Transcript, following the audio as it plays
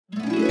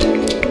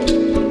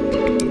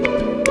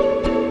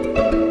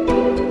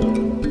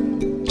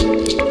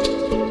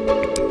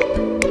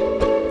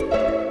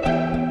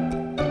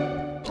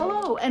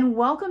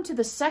welcome to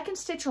the second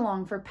stitch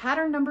along for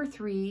pattern number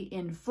 3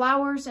 in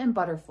Flowers and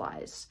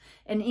Butterflies,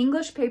 an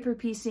English paper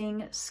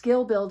piecing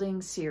skill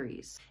building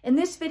series. In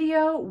this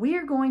video, we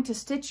are going to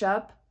stitch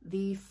up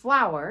the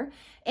flower,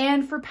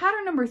 and for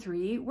pattern number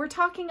 3, we're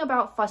talking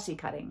about fussy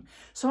cutting.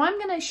 So I'm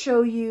going to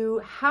show you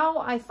how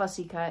I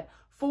fussy cut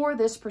for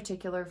this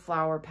particular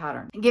flower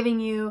pattern, giving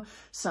you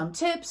some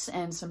tips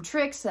and some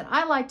tricks that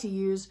I like to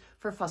use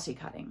for fussy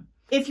cutting.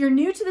 If you're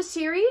new to the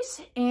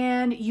series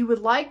and you would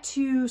like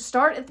to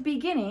start at the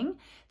beginning,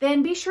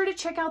 then be sure to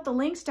check out the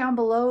links down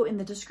below in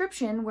the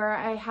description where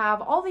I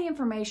have all the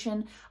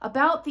information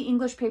about the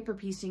English paper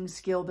piecing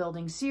skill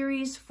building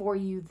series for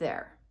you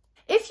there.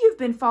 If you've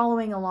been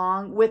following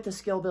along with the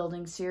skill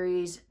building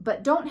series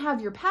but don't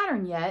have your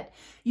pattern yet,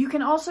 you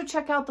can also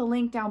check out the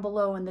link down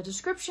below in the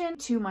description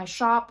to my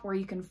shop where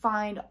you can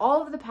find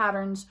all of the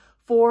patterns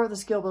for the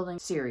skill building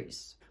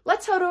series.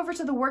 Let's head over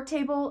to the work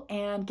table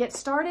and get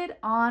started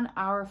on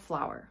our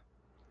flower.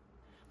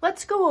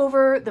 Let's go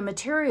over the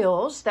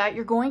materials that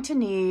you're going to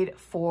need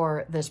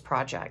for this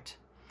project.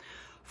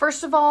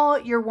 First of all,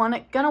 you're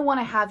gonna want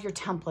to have your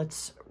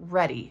templates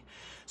ready.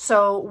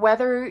 So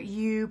whether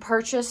you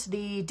purchase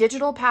the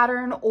digital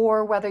pattern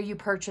or whether you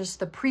purchase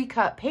the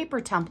pre-cut paper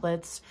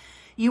templates,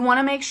 you want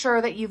to make sure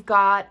that you've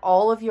got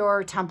all of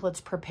your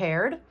templates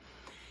prepared.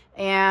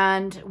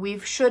 And we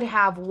should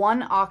have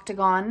one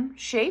octagon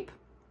shape.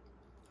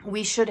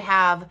 We should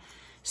have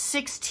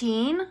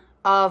 16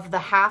 of the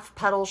half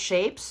petal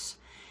shapes,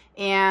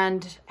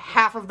 and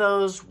half of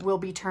those will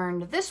be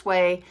turned this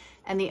way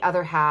and the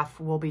other half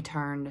will be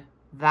turned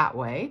that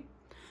way.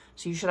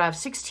 So you should have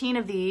 16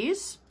 of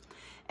these,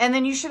 and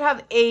then you should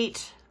have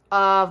 8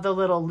 of the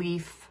little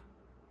leaf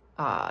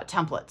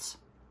templates.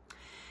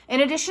 In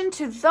addition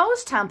to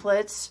those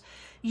templates,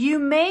 you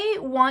may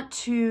want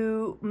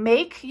to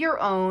make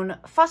your own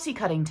fussy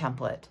cutting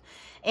template.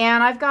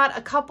 And I've got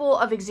a couple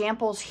of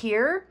examples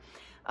here.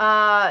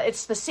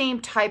 It's the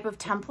same type of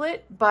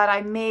template, but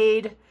I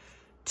made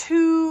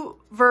 2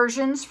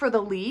 versions for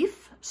the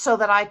leaf so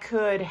that I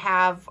could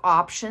have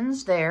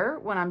options there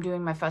when I'm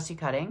doing my fussy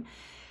cutting.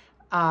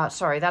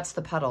 Sorry, that's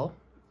the petal.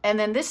 And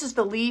then this is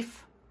the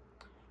leaf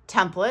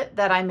template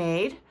that I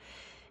made.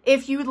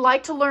 If you'd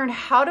like to learn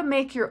how to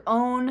make your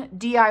own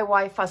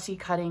DIY fussy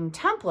cutting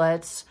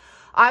templates,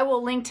 I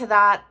will link to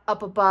that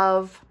up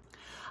above.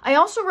 I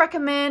also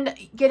recommend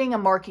getting a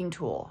marking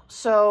tool.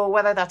 So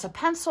whether that's a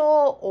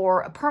pencil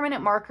or a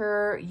permanent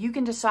marker, you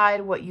can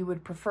decide what you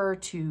would prefer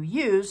to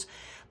use.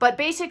 But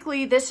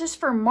basically, this is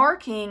for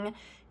marking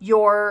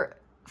your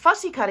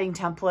fussy cutting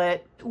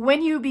template.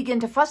 When you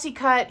begin to fussy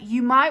cut,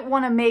 you might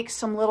want to make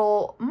some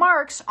little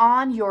marks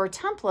on your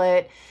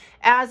template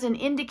as an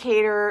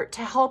indicator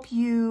to help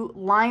you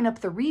line up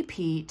the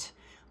repeat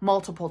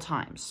multiple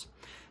times.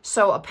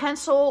 So a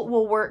pencil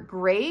will work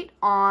great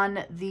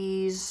on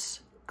these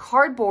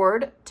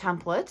cardboard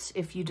templates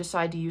if you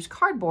decide to use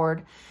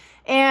cardboard,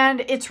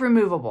 and it's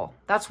removable.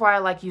 That's why I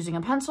like using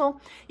a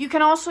pencil. You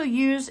can also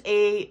use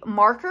a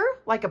marker,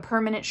 like a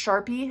permanent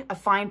Sharpie, a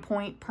fine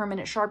point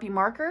permanent Sharpie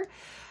marker,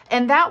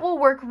 and that will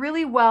work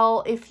really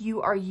well if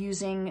you are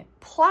using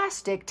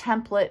plastic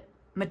template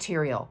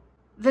material.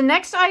 The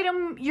next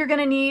item you're going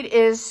to need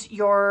is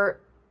your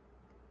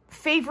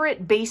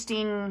favorite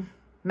basting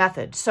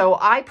method. So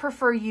I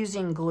prefer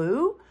using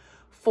glue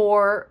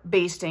for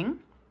basting.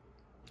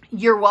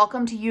 You're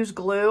welcome to use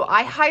glue.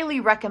 I highly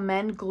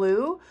recommend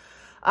glue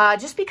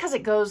just because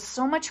it goes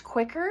so much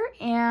quicker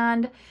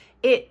and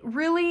it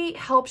really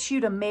helps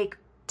you to make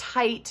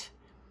tight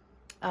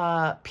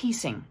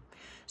piecing.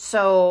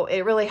 So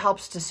it really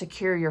helps to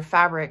secure your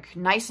fabric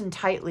nice and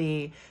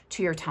tightly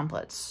to your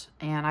templates,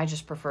 and I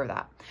just prefer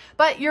that.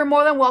 But you're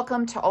more than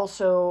welcome to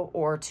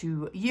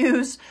to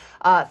use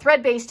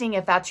thread basting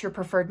if that's your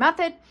preferred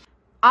method.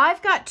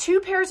 I've got 2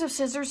 pairs of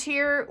scissors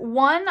here.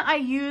 One I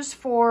use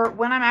for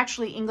when I'm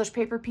actually English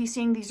paper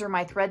piecing. These are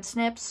my thread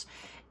snips.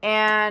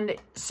 And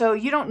so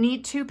you don't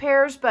need 2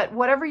 pairs, but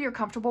whatever you're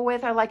comfortable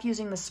with. I like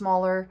using the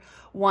smaller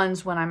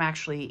ones when I'm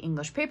actually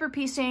English paper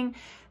piecing.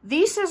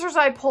 These scissors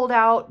I pulled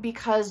out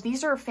because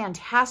these are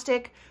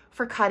fantastic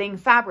for cutting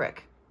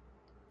fabric.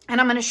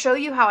 And I'm going to show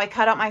you how I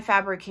cut out my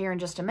fabric here in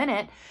just a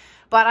minute.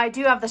 But I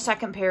do have the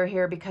second pair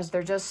here because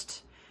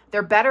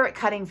they're better at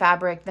cutting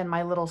fabric than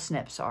my little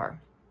snips are.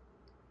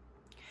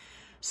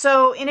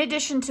 So in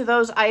addition to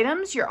those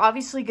items, you're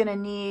obviously going to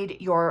need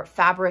your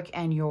fabric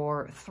and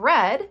your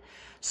thread.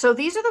 So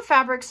these are the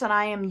fabrics that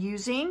I am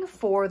using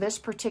for this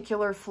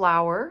particular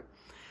flower.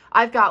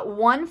 I've got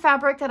one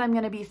fabric that I'm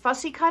going to be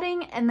fussy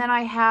cutting, and then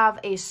I have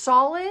a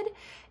solid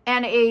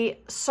and a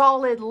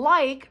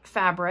solid-like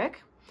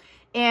fabric.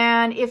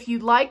 And if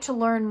you'd like to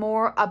learn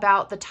more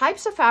about the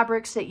types of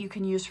fabrics that you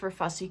can use for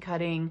fussy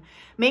cutting,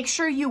 make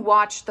sure you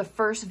watch the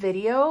first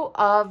video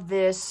of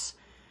this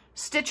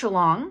stitch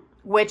along,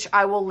 which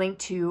I will link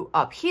to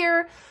up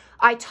here.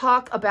 I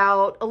talk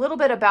about a little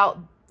bit about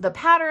the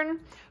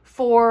pattern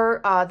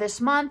for this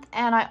month,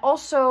 and I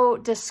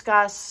also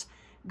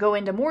go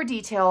into more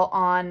detail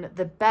on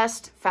the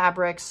best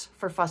fabrics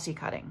for fussy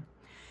cutting.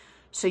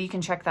 So you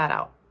can check that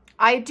out.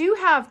 I do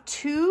have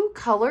 2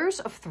 colors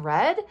of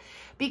thread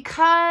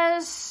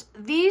because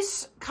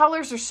these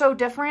colors are so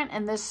different,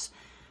 and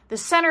the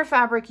center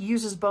fabric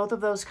uses both of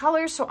those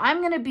colors. So I'm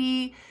going to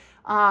be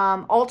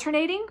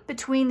alternating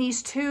between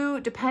these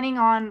 2 depending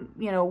on,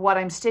 you know, what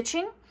I'm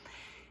stitching.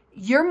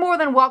 You're more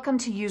than welcome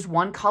to use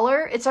one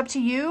color. It's up to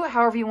you,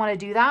 however you want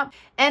to do that.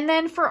 And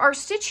then for our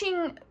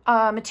stitching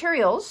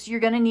materials,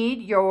 you're going to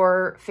need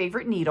your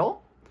favorite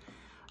needle.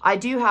 I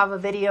do have a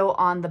video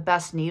on the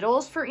best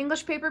needles for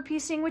English paper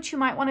piecing, which you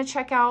might want to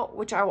check out,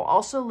 which I will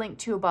also link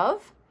to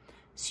above.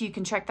 So you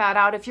can check that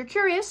out if you're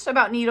curious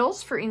about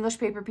needles for English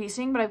paper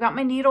piecing. But I've got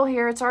my needle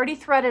here. It's already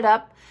threaded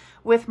up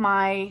with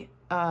my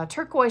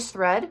turquoise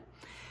thread.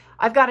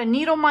 I've got a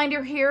needle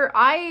minder here.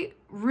 I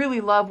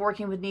really love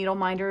working with needle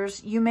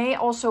minders. You may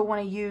also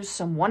want to use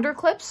some Wonder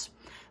Clips.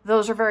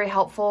 Those are very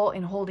helpful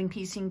in holding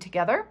piecing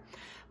together.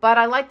 But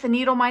I like the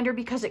needle minder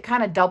because it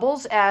kind of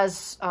doubles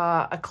as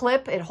a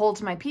clip. It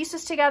holds my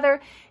pieces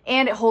together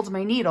and it holds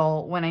my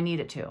needle when I need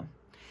it to.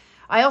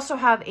 I also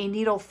have a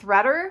needle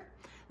threader.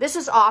 This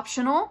is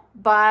optional,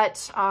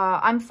 but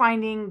I'm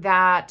finding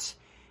that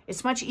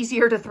it's much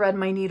easier to thread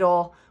my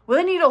needle with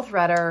a needle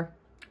threader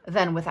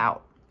than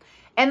without.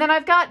 And then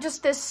I've got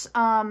just this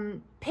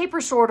paper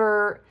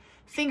sorter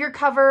finger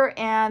cover,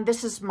 and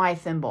this is my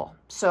thimble.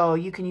 So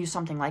you can use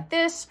something like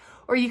this,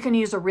 or you can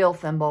use a real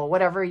thimble,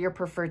 whatever your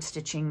preferred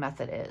stitching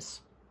method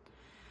is.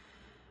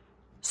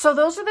 So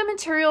those are the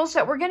materials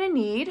that we're going to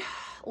need.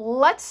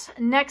 Let's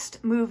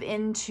next move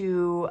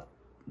into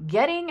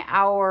getting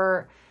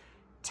our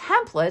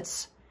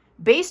templates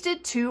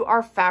basted to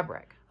our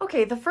fabric.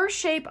 Okay, the first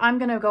shape I'm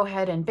going to go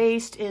ahead and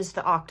baste is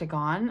the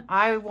octagon.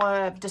 I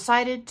have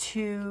decided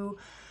to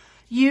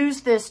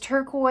use this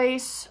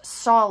turquoise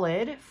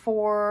solid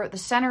for the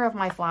center of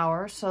my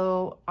flower.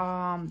 So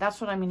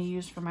that's what I'm going to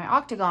use for my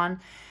octagon.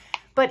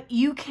 But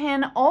you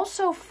can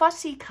also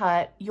fussy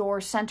cut your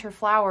center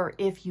flower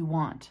if you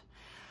want.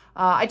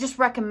 I just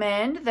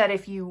recommend that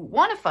if you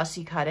want to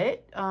fussy cut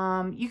it,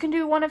 you can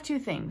do one of 2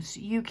 things.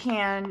 You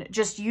can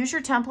just use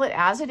your template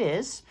as it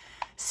is.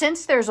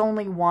 Since there's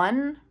only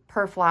 1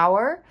 per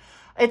flower,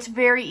 it's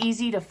very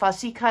easy to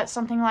fussy cut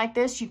something like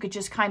this. You could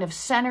just kind of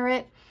center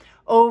it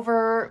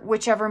over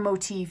whichever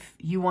motif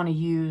you want to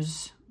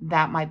use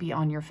that might be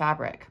on your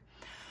fabric.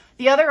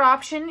 The other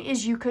option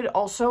is you could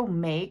also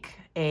make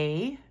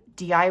a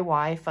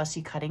DIY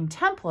fussy cutting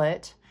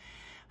template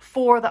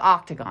for the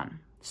octagon.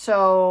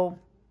 So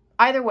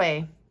either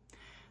way,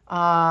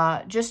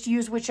 just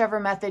use whichever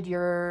method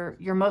you're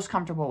most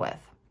comfortable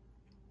with.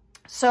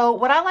 So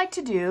what I like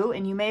to do,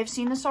 and you may have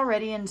seen this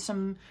already in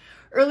some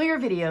earlier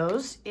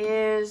videos,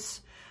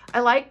 is I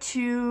like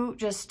to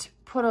just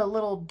put a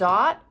little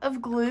dot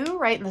of glue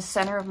right in the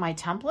center of my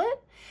template,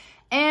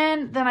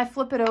 and then I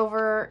flip it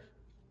over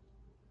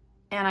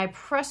and I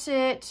press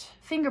it,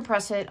 finger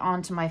press it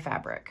onto my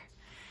fabric.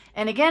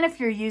 And again, if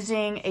you're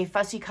using a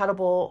fussy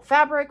cuttable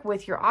fabric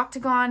with your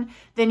octagon,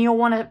 then you'll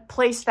want to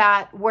place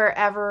that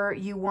wherever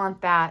you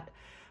want that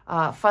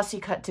fussy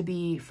cut to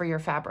be for your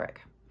fabric.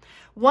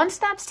 Once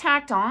that's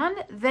tacked on,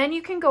 then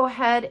you can go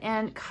ahead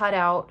and cut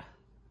out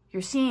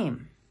your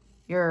seam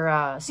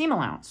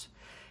allowance.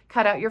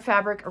 Cut out your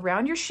fabric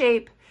around your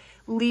shape,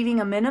 leaving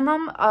a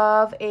minimum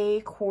of a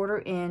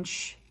 1/4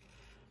 inch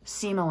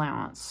seam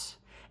allowance.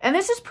 And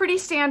this is pretty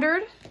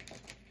standard.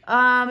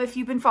 If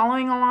you've been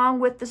following along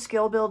with the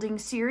skill building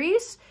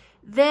series,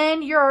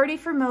 then you're already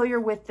familiar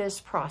with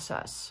this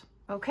process.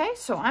 Okay,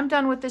 so I'm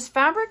done with this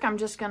fabric. I'm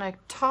just gonna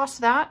toss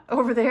that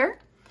over there.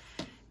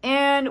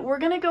 And we're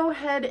gonna go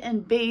ahead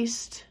and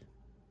baste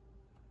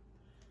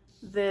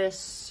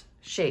this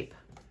shape.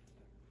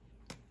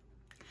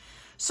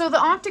 So the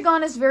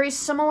octagon is very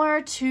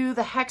similar to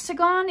the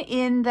hexagon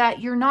in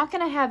that you're not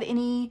gonna have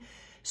any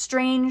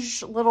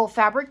strange little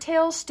fabric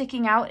tails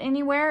sticking out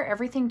anywhere.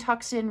 Everything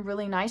tucks in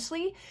really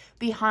nicely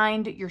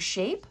behind your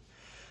shape.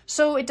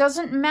 So it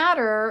doesn't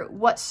matter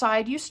what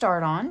side you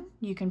start on.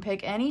 You can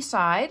pick any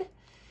side,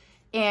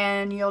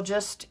 and you'll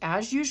just,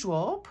 as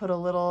usual, put a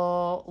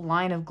little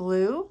line of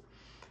glue,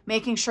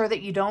 making sure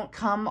that you don't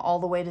come all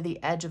the way to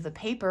the edge of the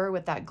paper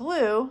with that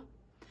glue,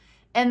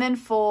 and then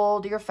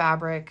fold your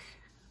fabric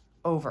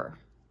over.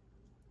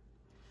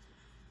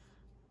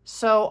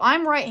 So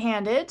I'm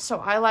right-handed, so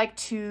I like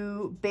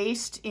to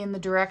baste in the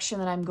direction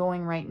that I'm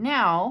going right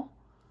now,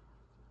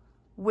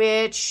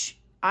 which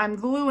I'm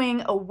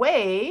gluing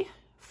away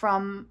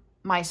from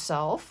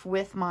myself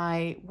with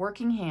my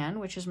working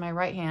hand, which is my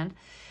right hand,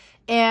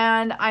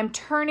 and I'm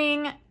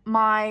turning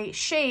my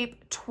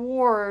shape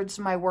towards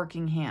my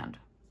working hand.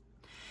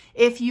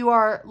 If you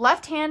are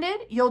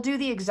left-handed, you'll do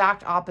the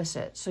exact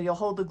opposite. So you'll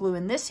hold the glue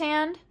in this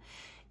hand,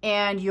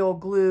 and you'll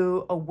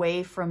glue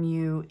away from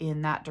you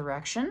in that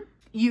direction.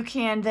 You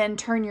can then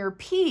turn your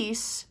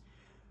piece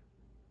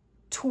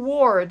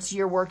towards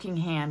your working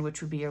hand,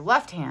 which would be your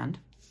left hand.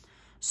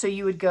 So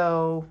you would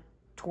go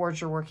towards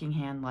your working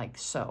hand like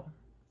so.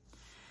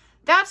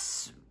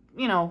 That's,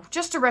 you know,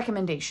 just a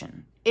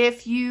recommendation.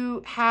 If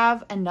you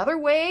have another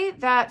way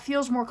that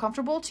feels more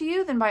comfortable to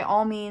you, then by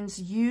all means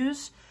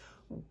use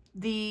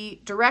the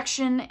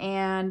direction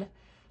and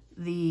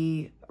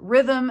the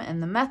rhythm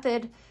and the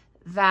method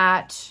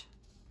that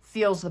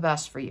feels the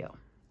best for you.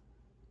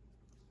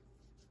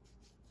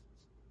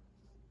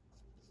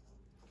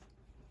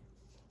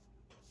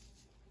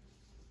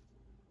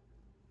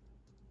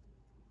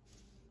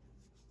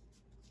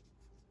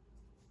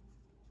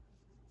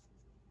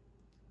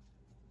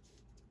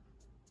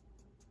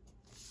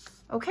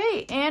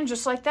 Okay, and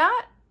just like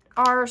that,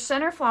 our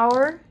center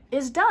flower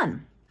is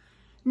done.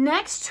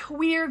 Next,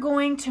 we are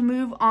going to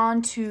move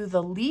on to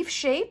the leaf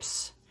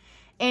shapes,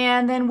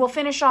 and then we'll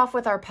finish off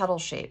with our petal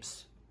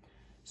shapes.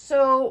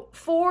 So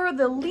for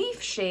the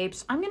leaf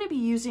shapes, I'm going to be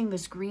using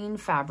this green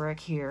fabric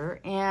here,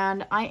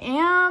 and I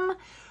am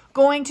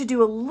going to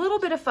do a little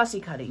bit of fussy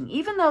cutting,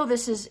 even though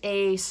this is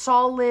a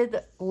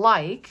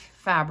solid-like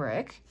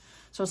fabric.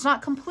 So it's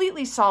not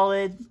completely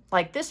solid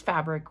like this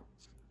fabric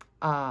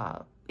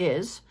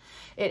is.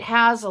 It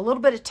has a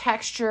little bit of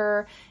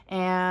texture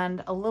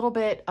and a little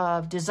bit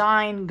of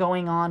design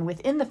going on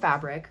within the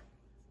fabric.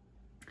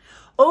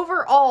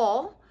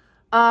 Overall,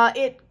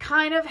 it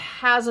kind of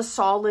has a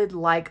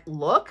solid-like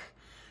look.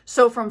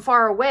 So from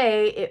far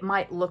away, it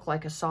might look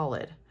like a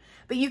solid.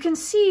 But you can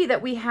see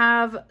that we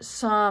have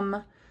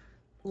some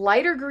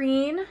lighter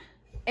green,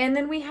 and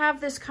then we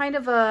have this kind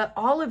of a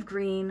olive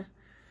green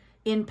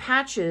in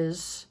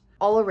patches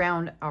all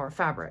around our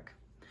fabric.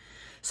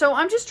 So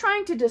I'm just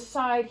trying to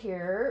decide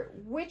here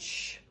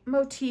which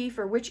motif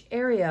or which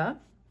area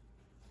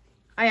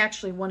I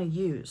actually want to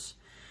use.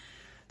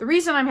 The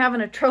reason I'm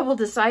having a trouble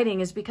deciding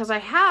is because I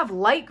have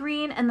light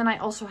green and then I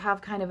also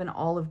have kind of an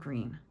olive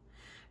green.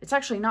 It's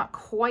actually not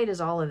quite as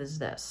olive as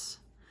this.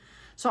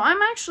 So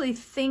I'm actually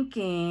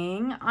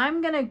thinking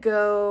I'm going to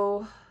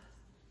go,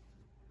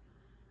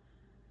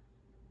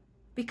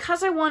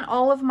 because I want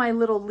all of my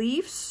little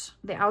leaves,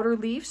 the outer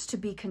leaves, to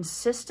be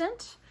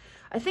consistent,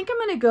 I think I'm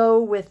going to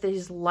go with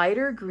these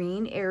lighter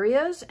green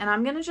areas, and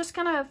I'm going to just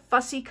kind of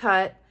fussy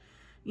cut,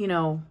 you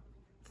know,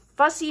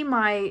 fussy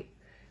my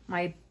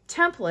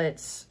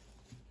templates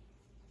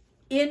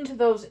into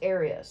those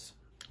areas.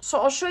 So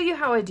I'll show you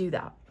how I do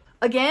that.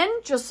 Again,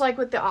 just like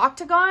with the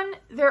octagon,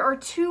 there are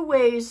two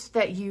ways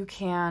that you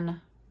can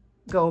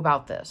go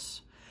about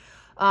this.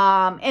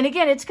 And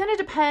again, it's going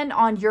to depend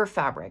on your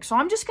fabric. So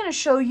I'm just going to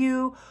show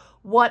you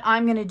what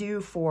I'm going to do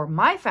for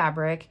my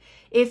fabric.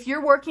 If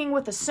you're working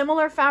with a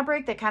similar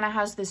fabric that kind of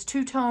has this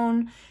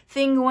two-tone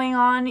thing going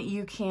on,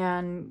 you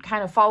can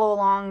kind of follow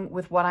along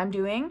with what I'm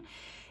doing.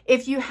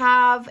 If you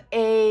have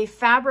a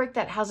fabric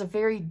that has a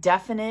very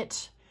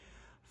definite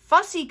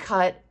fussy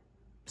cut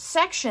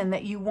section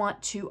that you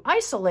want to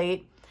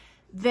isolate,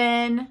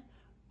 then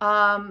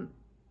I'll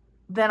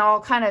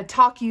kind of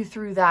talk you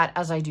through that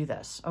as I do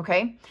this,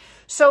 okay?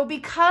 So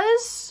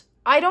because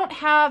I don't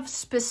have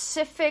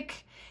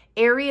specific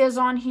areas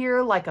on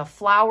here like a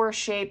flower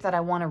shape that I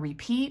want to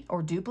repeat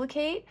or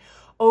duplicate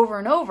over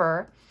and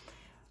over,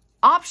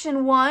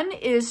 option one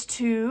is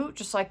to,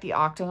 just like the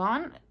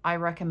octagon I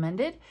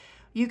recommended,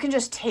 you can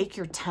just take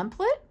your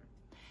template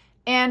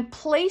and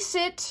place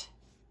it,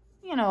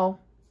 you know,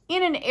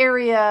 in an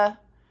area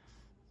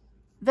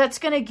that's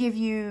going to give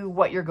you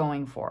what you're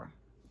going for,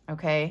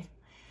 okay?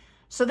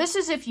 So this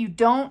is if you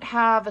don't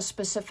have a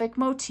specific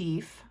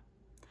motif,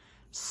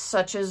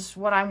 such as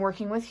what I'm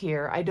working with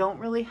here. I don't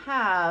really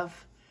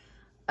have,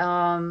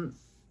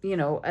 you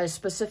know, a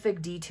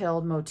specific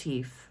detailed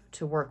motif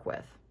to work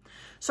with.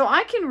 So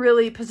I can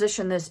really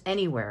position this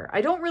anywhere.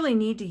 I don't really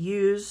need to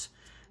use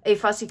a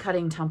fussy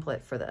cutting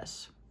template for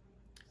this.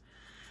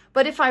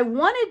 But if I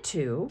wanted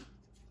to,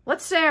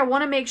 let's say I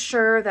want to make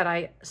sure that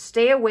I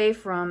stay away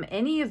from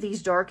any of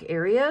these dark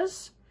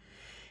areas.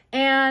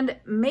 And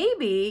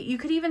maybe you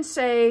could even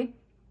say,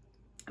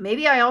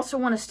 maybe I also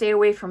want to stay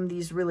away from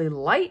these really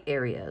light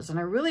areas, and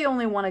I really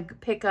only want to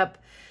pick up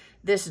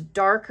this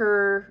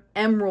darker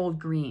emerald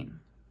green,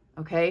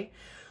 okay?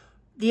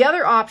 The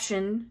other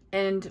option,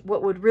 and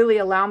what would really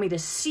allow me to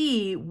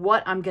see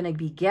what I'm going to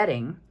be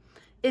getting,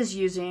 is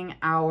using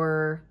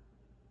our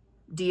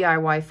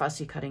DIY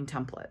fussy cutting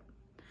template.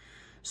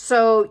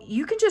 So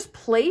you can just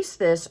place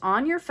this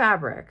on your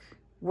fabric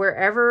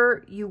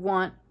wherever you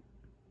want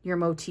your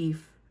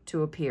motif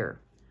to appear.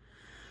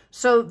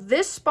 So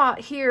this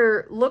spot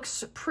here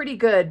looks pretty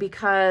good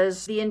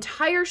because the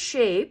entire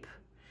shape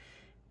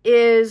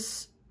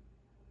is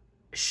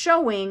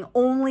showing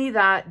only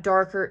that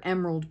darker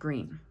emerald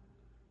green.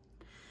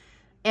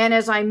 And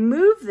as I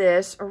move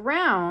this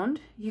around,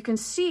 you can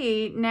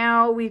see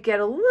now we get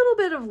a little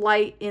bit of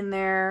light in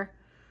there.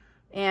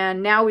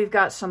 And now we've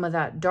got some of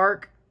that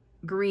dark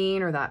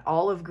green or that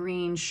olive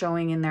green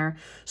showing in there.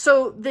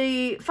 So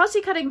the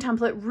fussy cutting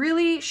template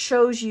really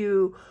shows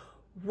you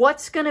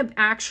what's going to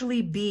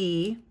actually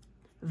be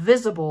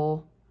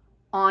visible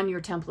on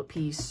your template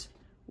piece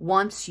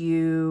once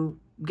you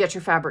get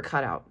your fabric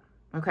cut out,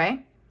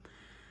 okay?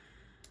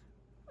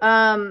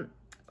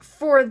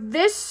 For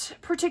this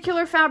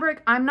particular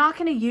fabric, I'm not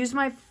going to use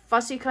my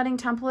fussy cutting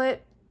template.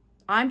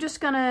 I'm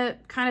just gonna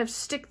kind of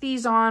stick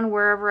these on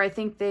wherever I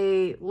think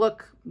they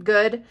look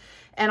good.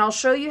 And I'll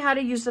show you how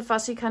to use the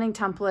fussy cutting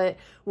template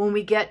when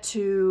we get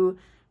to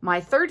my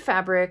third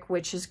fabric,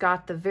 which has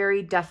got the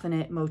very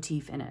definite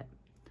motif in it.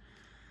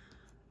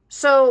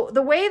 So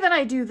the way that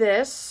I do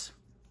this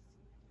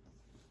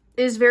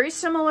is very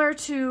similar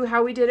to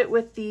how we did it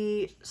with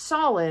the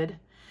solid,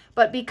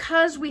 but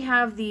because we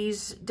have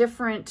these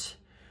different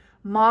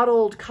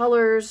mottled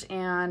colors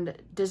and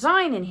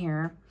design in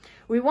here,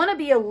 we want to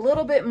be a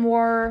little bit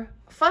more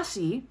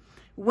fussy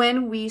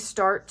when we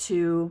start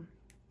to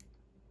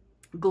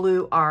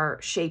glue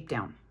our shape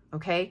down,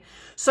 okay?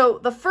 So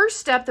the first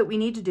step that we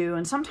need to do,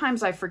 and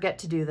sometimes I forget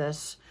to do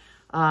this,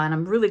 and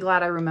I'm really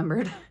glad I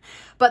remembered,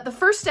 but the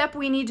first step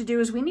we need to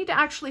do is we need to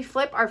actually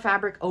flip our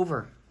fabric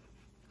over.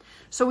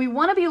 So we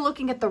want to be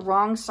looking at the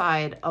wrong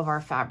side of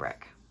our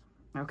fabric,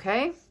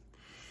 okay?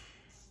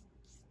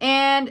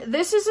 And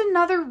this is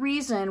another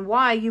reason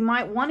why you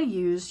might want to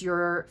use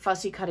your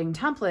fussy cutting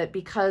template,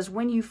 because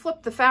when you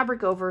flip the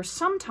fabric over,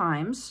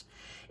 sometimes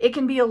it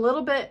can be a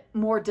little bit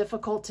more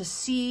difficult to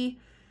see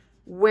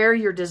where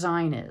your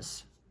design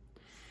is.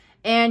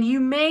 And you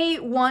may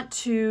want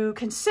to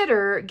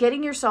consider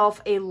getting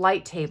yourself a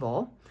light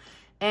table.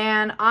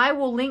 And I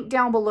will link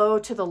down below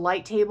to the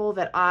light table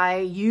that I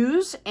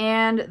use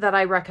and that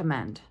I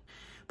recommend.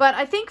 But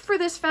I think for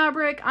this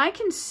fabric, I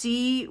can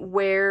see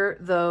where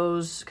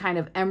those kind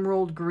of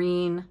emerald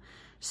green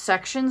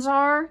sections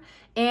are.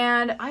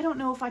 And I don't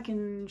know if I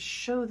can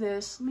show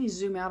this. Let me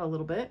zoom out a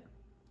little bit.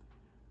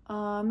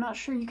 I'm not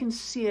sure you can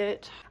see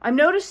it. I'm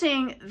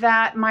noticing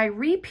that my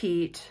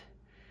repeat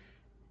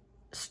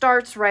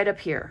starts right up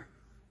here.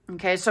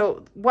 Okay,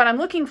 so what I'm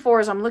looking for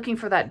is I'm looking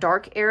for that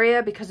dark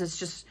area because it's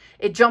just,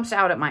 it jumps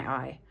out at my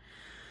eye.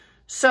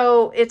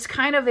 So it's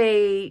kind of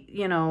a,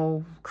 you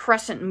know,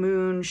 crescent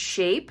moon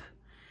shape.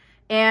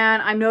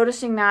 And I'm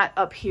noticing that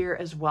up here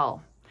as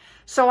well.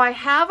 So I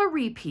have a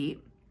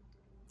repeat.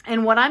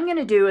 And what I'm going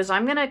to do is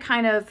I'm going to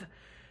kind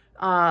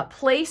of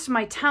place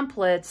my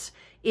templates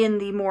in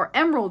the more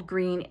emerald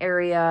green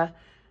area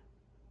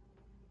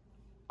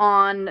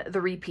on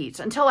the repeats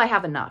until I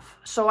have enough.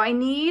 So I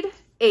need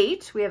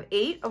 8. We have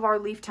 8 of our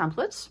leaf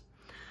templates.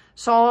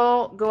 So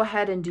I'll go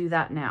ahead and do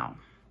that now.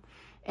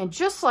 And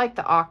just like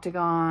the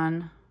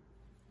octagon,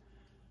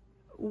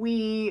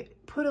 we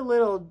put a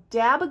little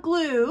dab of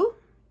glue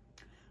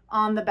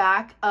on the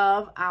back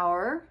of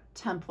our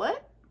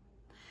template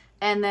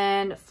and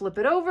then flip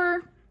it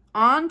over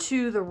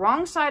onto the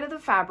wrong side of the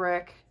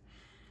fabric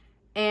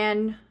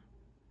and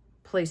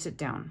place it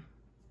down.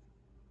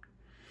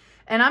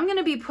 And I'm going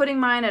to be putting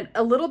mine at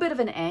a little bit of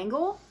an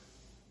angle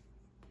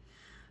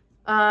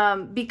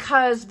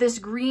because this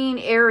green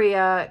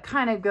area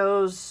kind of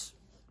goes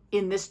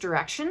in this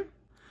direction.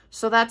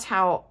 So that's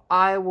how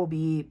I will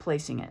be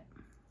placing it.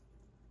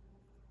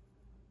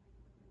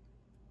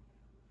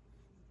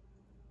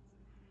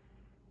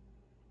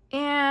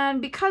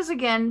 And because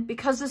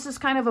this is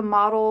kind of a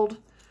mottled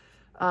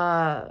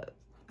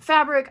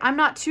fabric, I'm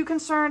not too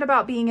concerned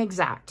about being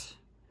exact.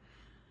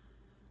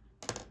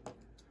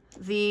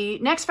 The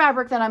next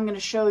fabric that I'm going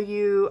to show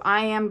you,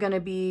 I am going to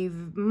be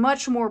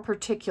much more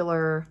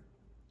particular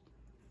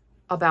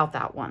about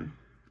that one.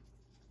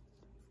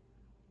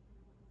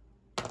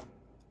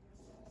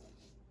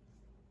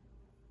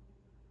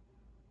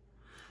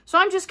 So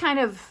I'm just kind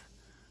of,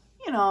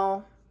 you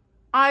know,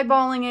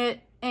 eyeballing it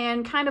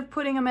and kind of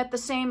putting them at the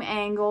same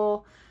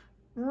angle,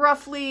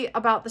 roughly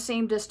about the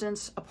same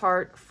distance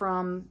apart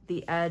from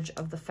the edge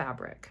of the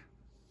fabric.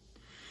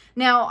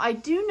 Now, I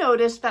do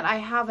notice that I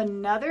have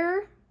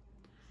another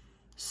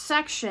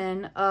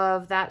section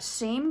of that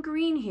same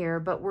green here,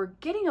 but we're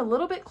getting a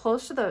little bit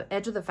close to the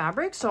edge of the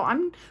fabric.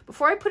 So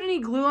before I put any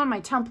glue on my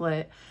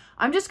template,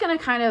 I'm just going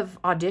to kind of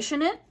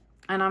audition it,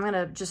 and I'm going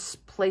to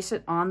just place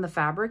it on the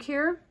fabric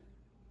here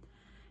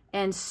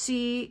and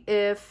see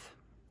if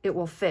it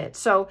will fit.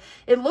 So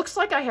it looks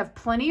like I have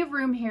plenty of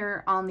room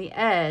here on the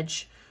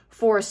edge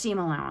for a seam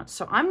allowance.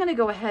 So I'm going to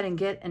go ahead and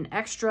get an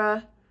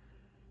extra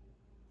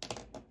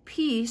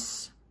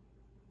piece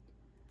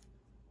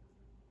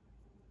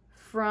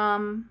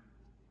from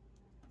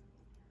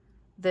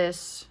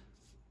this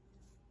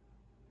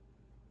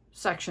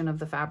section of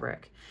the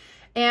fabric.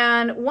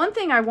 And one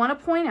thing I want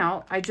to point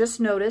out, I just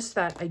noticed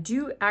that I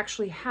do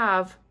actually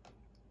have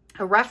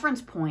a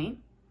reference point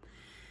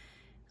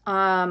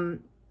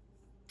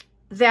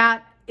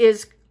that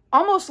is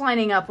almost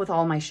lining up with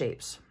all my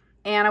shapes.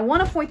 And I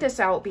want to point this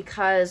out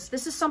because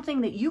this is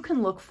something that you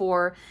can look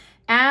for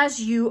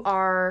as you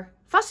are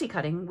fussy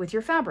cutting with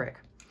your fabric.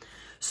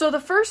 So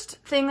the first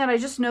thing that I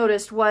just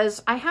noticed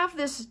was I have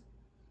this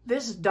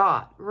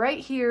dot right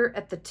here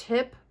at the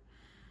tip.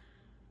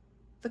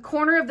 The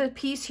corner of the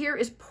piece here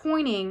is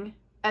pointing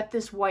at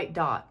this white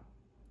dot.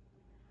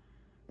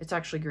 It's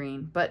actually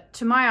green, but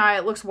to my eye,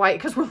 it looks white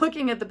because we're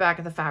looking at the back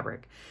of the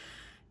fabric.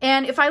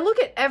 And if I look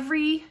at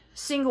every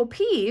single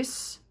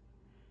piece,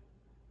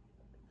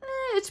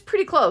 it's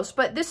pretty close,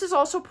 but this is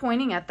also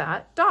pointing at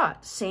that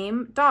dot,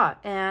 same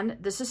dot, and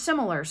this is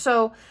similar.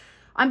 So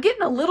I'm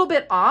getting a little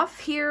bit off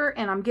here,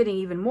 and I'm getting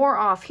even more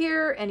off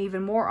here and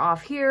even more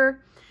off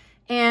here.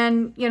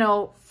 And, you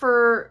know,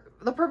 for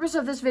the purpose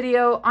of this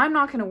video, I'm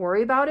not going to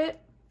worry about it.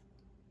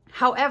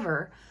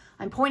 However,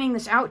 I'm pointing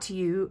this out to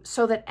you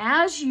so that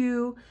as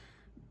you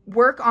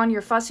work on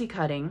your fussy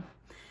cutting,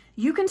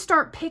 you can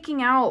start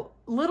picking out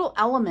little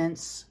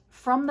elements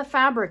from the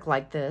fabric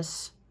like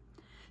this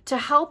to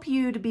help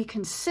you to be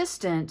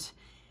consistent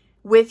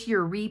with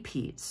your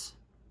repeats.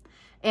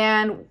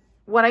 And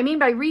what I mean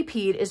by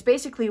repeat is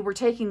basically we're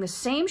taking the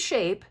same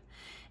shape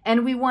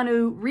and we want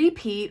to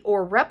repeat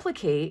or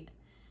replicate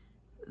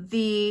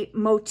the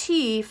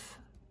motif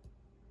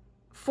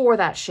for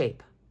that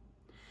shape.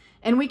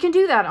 And we can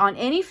do that on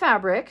any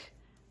fabric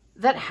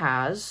that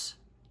has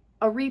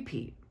a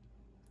repeat.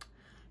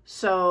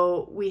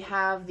 So we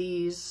have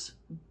these,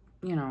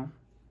 you know,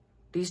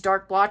 these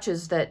dark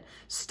blotches that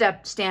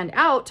stand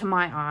out to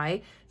my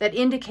eye that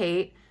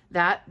indicate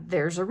that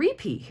there's a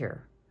repeat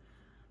here.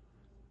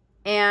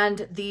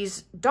 And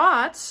these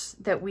dots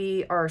that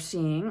we are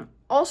seeing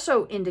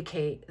also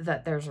indicate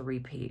that there's a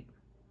repeat.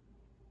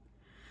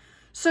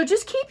 So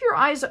just keep your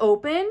eyes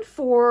open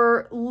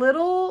for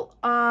little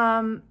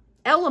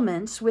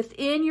elements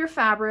within your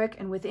fabric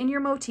and within your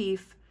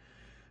motif,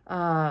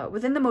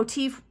 within the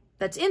motif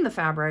that's in the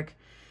fabric,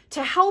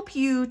 to help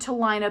you to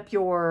line up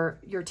your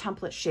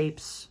template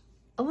shapes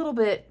a little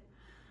bit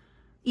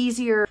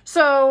easier.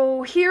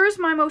 So here's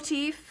my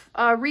motif,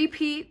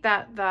 repeat,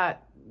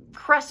 that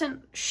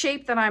crescent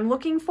shape that I'm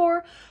looking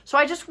for. So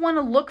I just want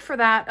to look for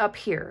that up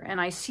here,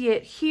 and I see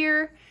it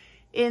here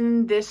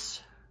in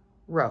this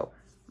row.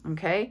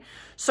 Okay,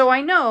 so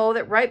I know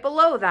that right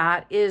below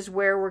that is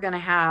where we're going to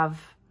have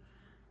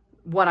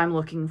what I'm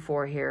looking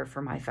for here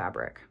for my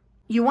fabric.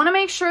 You want to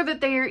make sure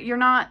that you're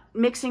not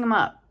mixing them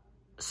up.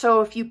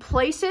 So if you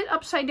place it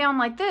upside down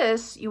like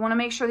this, you want to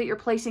make sure that you're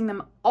placing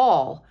them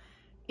all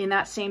in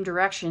that same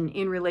direction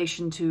in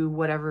relation to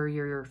whatever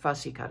you're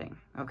fussy cutting.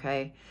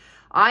 Okay,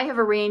 I have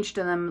arranged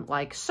them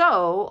like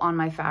so on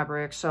my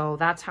fabric, so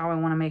that's how I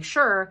want to make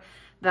sure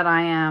that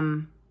I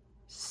am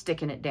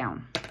sticking it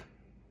down.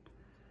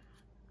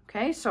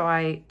 Okay, so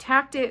I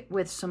tacked it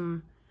with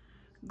some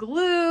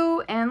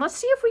glue, and let's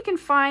see if we can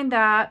find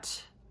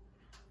that.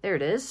 There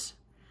it is,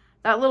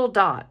 that little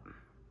dot.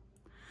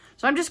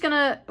 So I'm just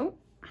gonna, oh,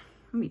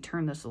 let me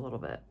turn this a little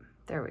bit.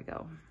 There we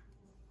go.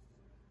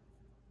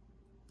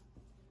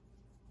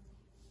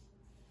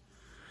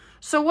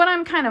 So what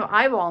I'm kind of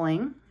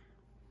eyeballing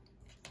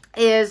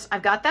is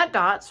I've got that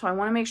dot, so I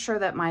want to make sure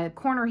that my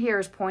corner here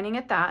is pointing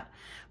at that,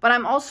 but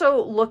I'm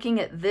also looking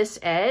at this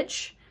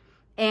edge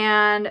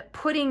and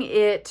putting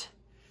it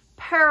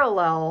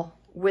parallel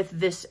with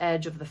this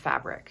edge of the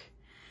fabric.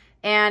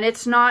 And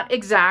it's not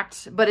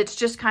exact, but it's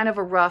just kind of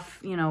a rough,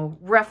 you know,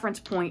 reference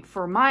point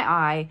for my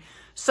eye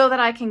so that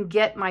I can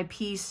get my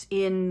piece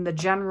in the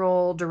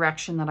general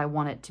direction that I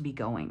want it to be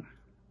going.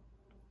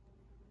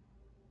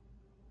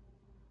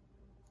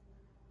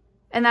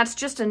 And that's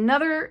just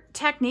another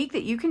technique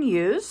that you can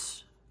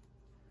use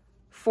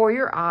for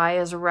your eye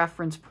as a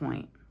reference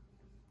point.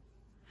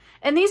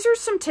 And these are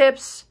some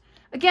tips,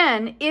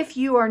 again, if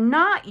you are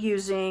not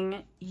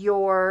using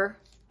your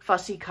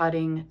fussy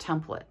cutting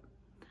template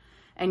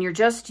and you're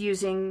just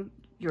using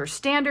your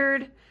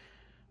standard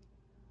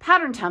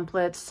pattern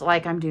templates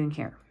like I'm doing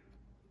here.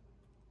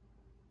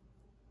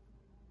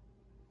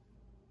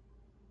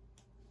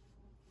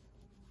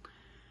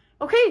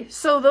 Okay,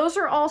 so those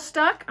are all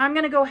stuck. I'm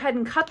gonna go ahead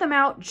and cut them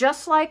out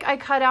just like I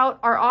cut out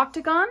our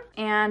octagon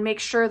and make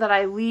sure that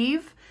I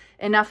leave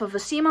enough of a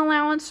seam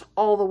allowance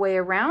all the way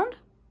around.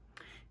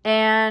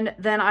 And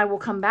then I will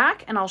come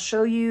back and I'll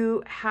show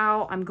you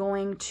how I'm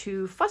going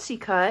to fussy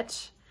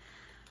cut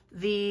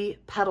the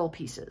petal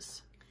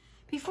pieces.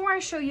 Before I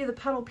show you the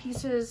petal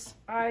pieces,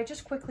 I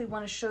just quickly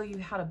want to show you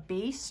how to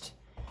baste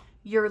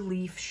your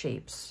leaf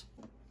shapes.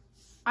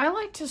 I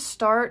like to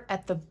start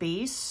at the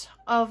base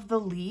of the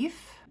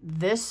leaf.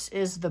 This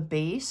is the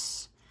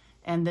base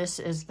and this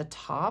is the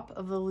top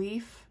of the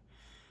leaf.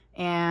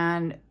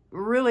 And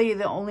really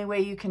the only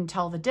way you can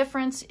tell the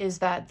difference is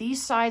that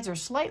these sides are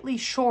slightly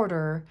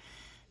shorter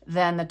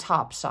than the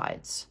top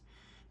sides.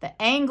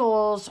 The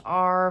angles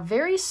are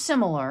very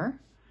similar.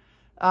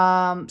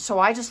 So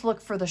I just look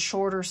for the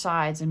shorter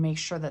sides and make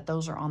sure that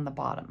those are on the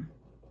bottom.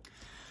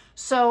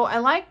 So I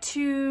like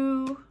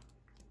to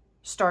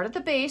start at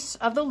the base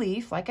of the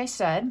leaf, like I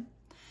said,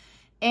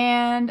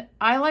 and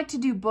I like to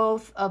do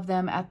both of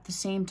them at the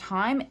same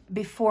time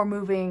before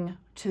moving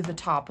to the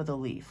top of the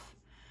leaf.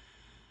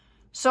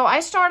 So I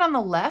start on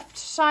the left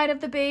side of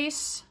the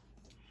base.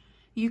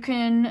 You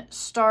can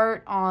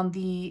start on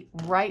the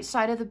right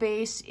side of the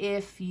base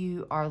if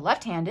you are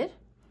left-handed,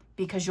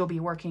 because you'll be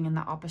working in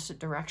the opposite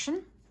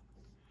direction.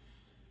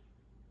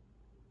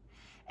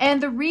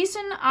 And the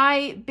reason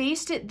I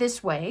based it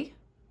this way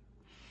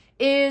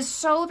is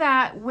so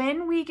that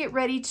when we get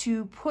ready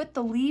to put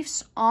the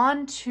leaves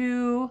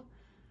onto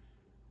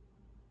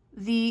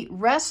the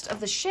rest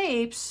of the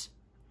shapes,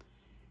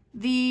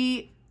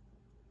 the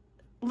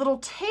little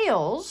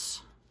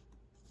tails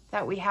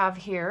that we have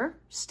here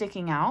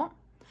sticking out,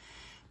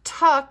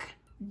 tuck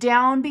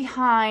down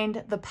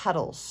behind the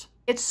petals.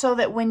 It's so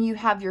that when you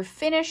have your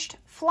finished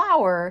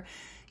flower,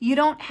 you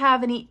don't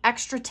have any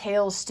extra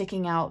tails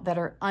sticking out that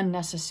are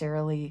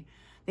unnecessarily,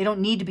 they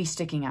don't need to be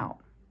sticking out,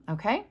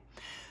 okay?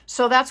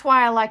 So that's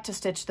why I like to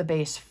stitch the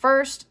base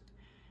first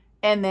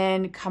and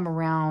then come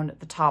around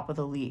the top of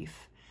the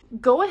leaf.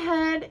 Go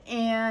ahead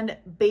and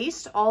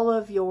baste all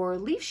of your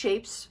leaf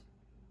shapes,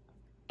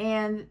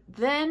 and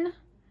then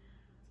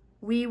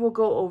we will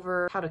go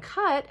over how to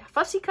cut,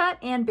 fussy cut,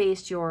 and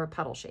baste your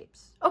petal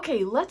shapes.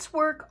 Okay, let's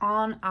work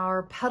on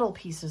our petal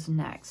pieces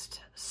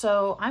next.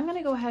 So I'm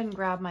gonna go ahead and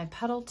grab my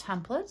petal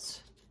templates,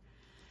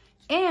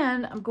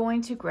 and I'm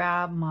going to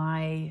grab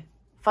my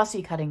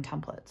fussy cutting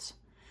templates.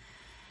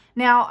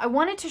 Now, I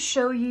wanted to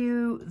show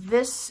you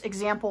this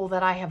example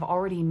that I have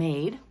already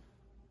made.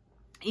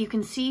 You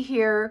can see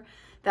here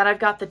that I've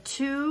got the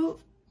 2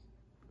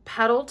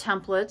 petal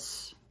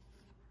templates.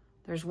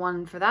 There's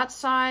one for that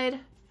side,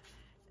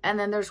 and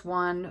then there's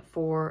one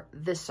for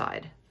this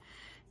side.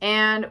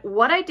 And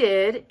what I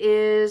did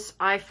is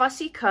I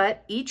fussy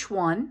cut each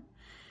one,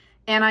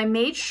 and I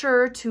made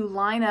sure to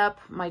line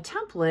up my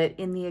template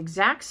in the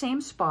exact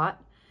same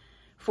spot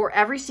for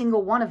every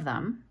single one of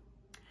them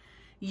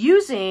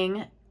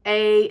using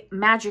a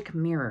magic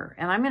mirror.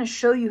 And I'm going to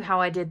show you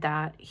how I did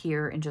that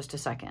here in just a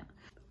second.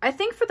 I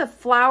think for the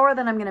flower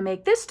that I'm going to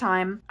make this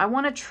time, I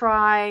want to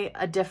try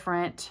a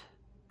different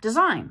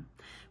design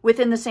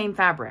within the same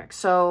fabric.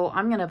 So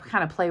I'm going to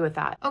kind of play with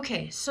that.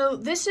 Okay, so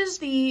this is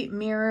the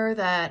mirror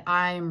that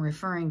I'm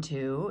referring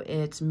to.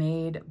 It's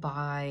made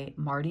by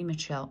Marty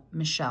Michelle.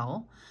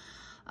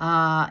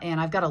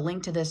 And I've got a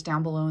link to this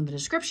down below in the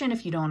description.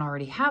 If you don't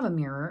already have a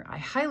mirror, I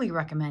highly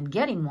recommend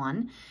getting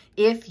one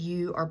if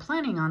you are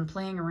planning on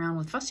playing around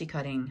with fussy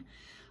cutting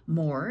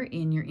more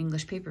in your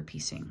English paper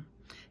piecing.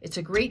 It's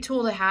a great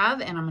tool to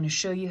have, and I'm going to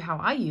show you how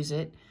I use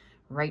it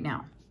right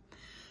now.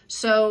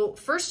 So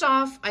first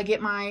off, I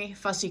get my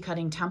fussy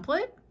cutting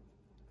template,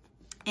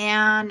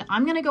 and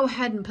I'm going to go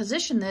ahead and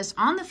position this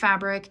on the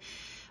fabric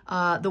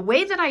the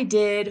way that I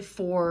did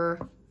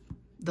for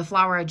the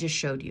flower I just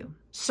showed you.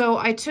 So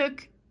I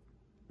took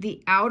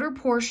the outer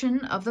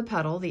portion of the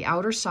petal, the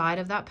outer side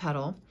of that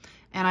petal,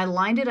 and I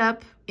lined it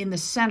up in the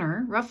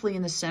center, roughly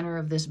in the center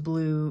of this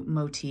blue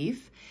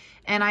motif.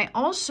 And I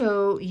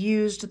also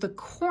used the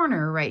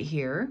corner right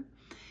here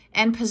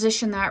and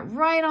positioned that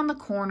right on the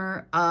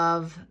corner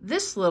of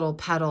this little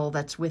petal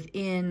that's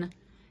within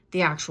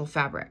the actual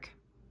fabric.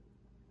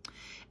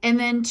 And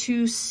then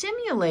to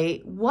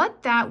simulate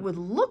what that would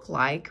look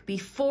like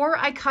before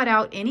I cut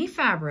out any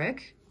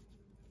fabric,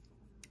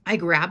 I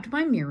grabbed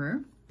my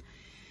mirror,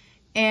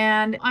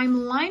 and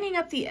I'm lining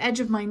up the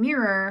edge of my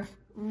mirror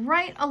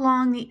right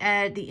along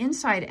the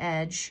inside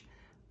edge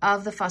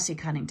of the fussy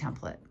cutting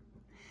template.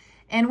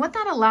 And what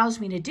that allows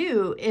me to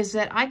do is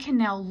that I can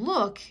now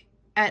look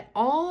at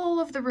all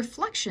of the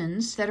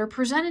reflections that are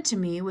presented to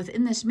me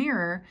within this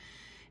mirror,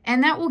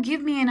 and that will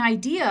give me an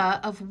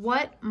idea of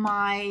what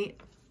my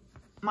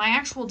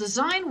actual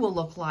design will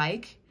look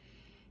like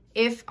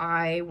if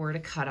I were to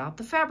cut out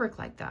the fabric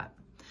like that.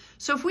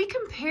 So if we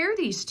compare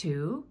these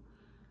two,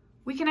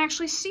 we can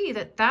actually see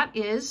that that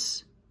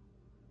is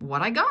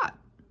what I got.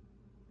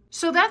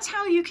 So that's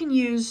how you can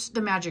use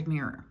the magic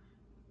mirror.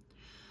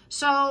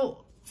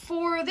 So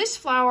for this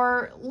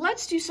flower,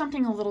 let's do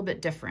something a little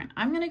bit different.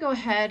 I'm going to go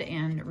ahead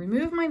and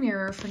remove my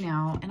mirror for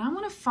now, and I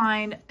want to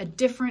find a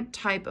different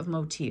type of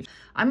motif.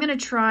 I'm going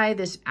to try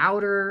this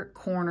outer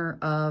corner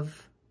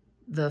of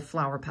the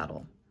flower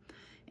petal,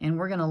 and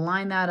we're going to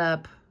line that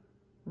up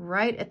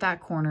right at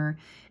that corner,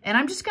 and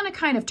I'm just going to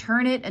kind of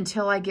turn it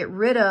until I get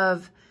rid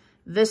of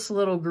this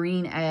little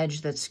green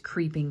edge that's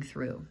creeping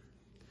through.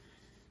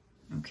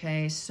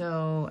 Okay,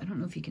 so I don't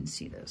know if you can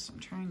see this. I'm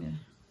trying to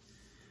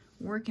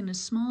work in a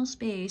small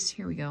space.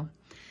 Here we go.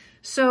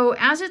 So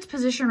as it's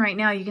positioned right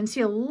now, you can see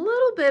a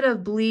little bit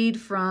of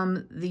bleed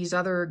from these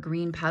other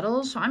green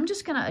petals. So I'm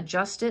just going to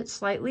adjust it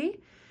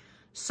slightly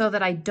so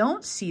that I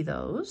don't see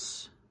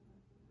those,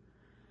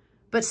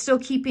 but still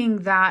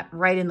keeping that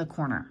right in the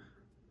corner.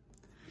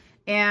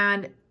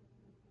 And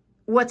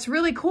what's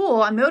really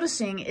cool, I'm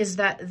noticing, is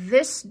that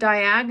this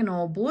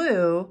diagonal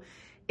blue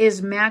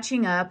is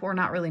matching up, or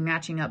not really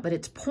matching up, but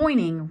it's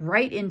pointing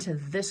right into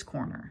this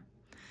corner.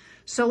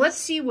 So let's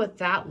see what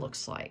that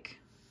looks like.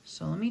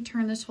 So let me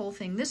turn this whole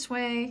thing this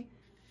way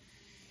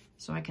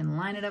so I can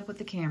line it up with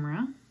the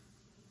camera.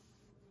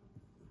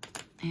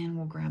 And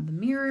we'll grab the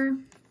mirror.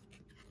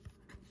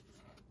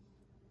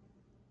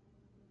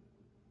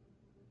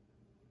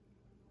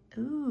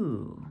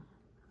 Ooh,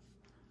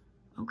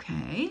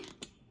 okay.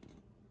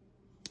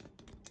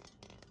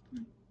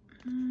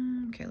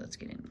 Okay, let's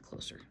get in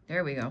closer.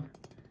 There we go.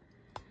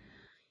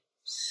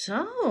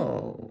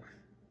 So,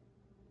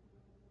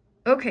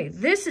 okay,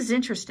 this is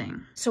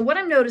interesting. So what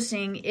I'm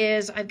noticing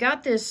is I've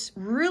got this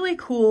really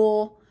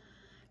cool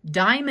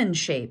diamond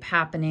shape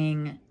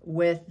happening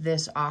with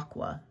this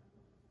aqua.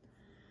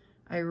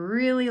 I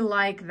really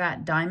like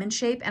that diamond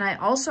shape. And I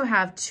also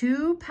have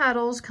two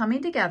petals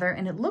coming together,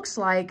 and it looks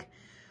like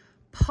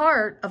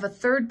part of a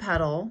third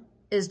petal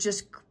is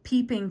just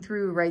peeping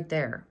through right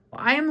there.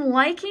 I am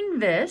liking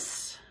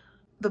this.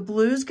 The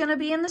blue's gonna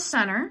be in the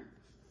center.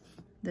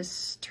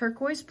 This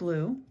turquoise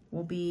blue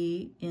will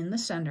be in the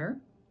center.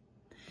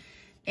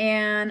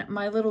 And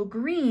my little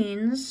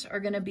greens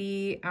are gonna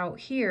be out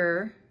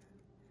here,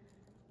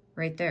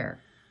 right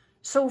there.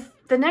 So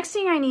the next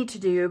thing I need to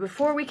do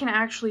before we can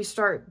actually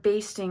start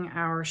basting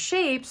our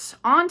shapes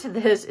onto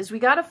this is we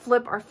gotta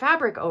flip our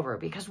fabric over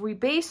because we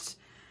based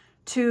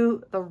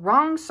to the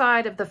wrong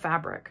side of the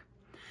fabric.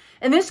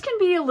 And this can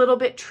be a little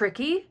bit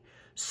tricky,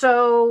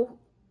 so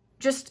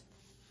just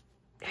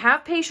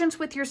have patience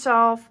with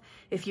yourself.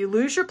 If you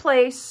lose your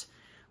place,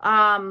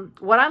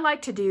 what I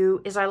like to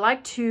do is I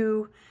like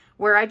to,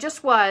 where I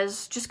just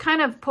was, just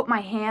kind of put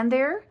my hand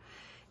there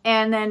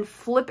and then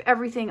flip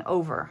everything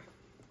over,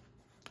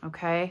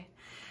 okay?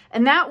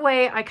 And that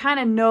way I kind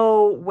of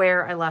know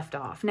where I left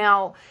off.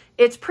 Now,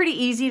 it's pretty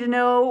easy to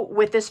know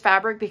with this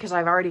fabric because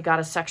I've already got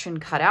a section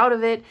cut out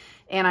of it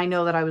and I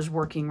know that I was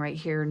working right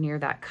here near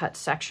that cut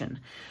section.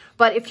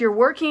 But if you're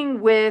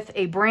working with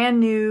a brand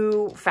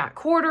new fat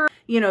quarter,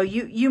 you know,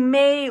 you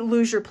may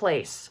lose your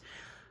place.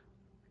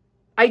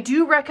 I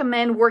do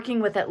recommend working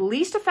with at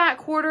least a fat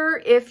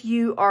quarter if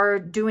you are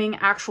doing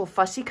actual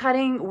fussy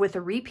cutting with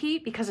a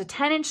repeat, because a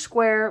 10-inch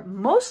square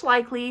most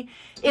likely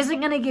isn't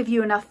going to give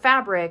you enough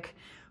fabric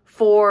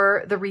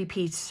for the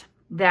repeats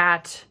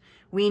that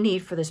we need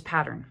for this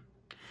pattern.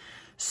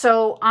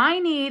 So I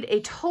need a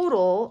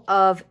total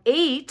of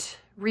 8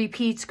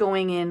 repeats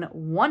going in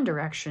one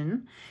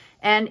direction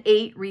and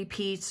 8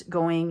 repeats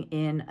going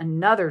in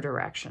another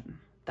direction,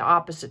 the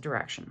opposite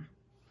direction.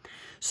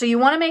 So you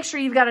want to make sure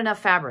you've got enough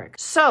fabric.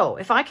 So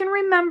if I can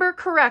remember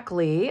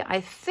correctly,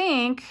 I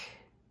think,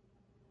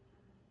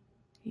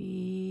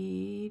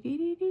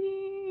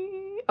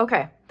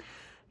 okay.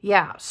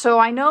 Yeah, so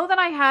I know that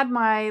I had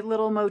my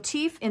little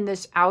motif in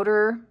this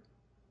outer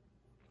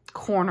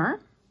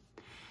corner,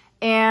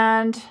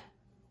 and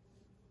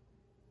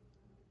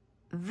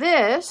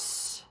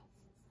this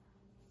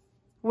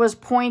was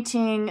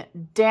pointing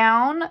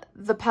down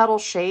the petal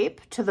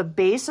shape to the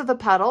base of the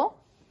petal,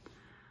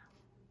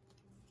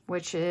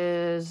 which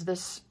is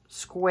this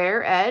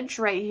square edge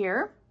right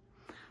here.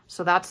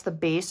 So that's the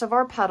base of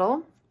our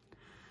petal.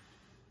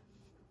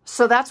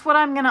 So that's what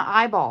I'm gonna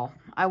eyeball.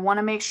 I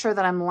wanna make sure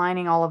that I'm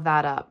lining all of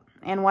that up.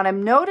 And what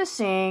I'm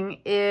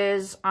noticing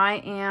is I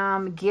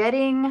am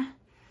getting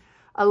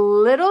a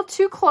little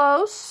too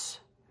close.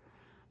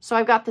 So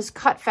I've got this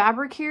cut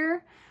fabric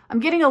here.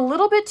 I'm getting a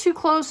little bit too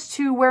close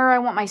to where I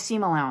want my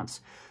seam allowance.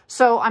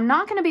 So I'm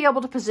not gonna be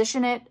able to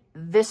position it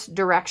this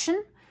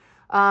direction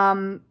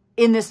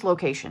in this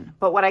location.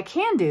 But what I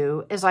can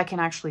do is I can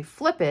actually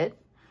flip it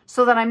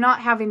so that I'm not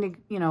having to,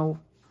 you know,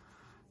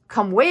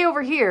 come way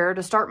over here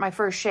to start my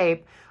first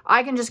shape.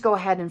 I can just go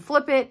ahead and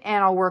flip it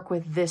and I'll work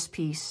with this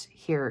piece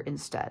here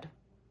instead.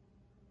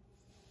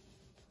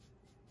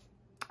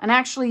 And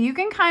actually you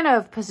can kind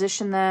of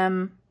position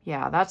them.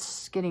 Yeah,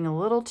 that's getting a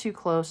little too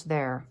close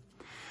there.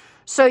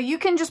 So you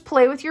can just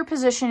play with your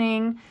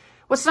positioning.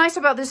 What's nice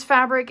about this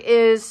fabric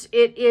is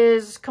it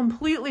is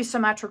completely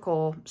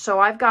symmetrical. So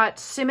I've got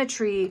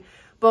symmetry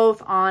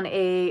both on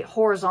a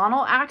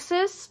horizontal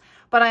axis,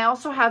 but I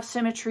also have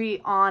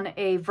symmetry on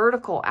a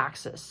vertical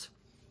axis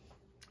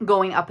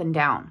going up and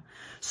down.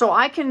 So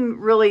I can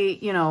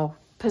really, you know,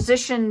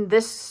 position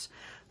this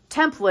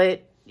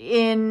template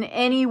in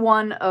any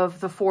one of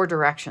the 4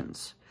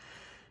 directions.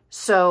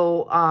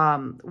 So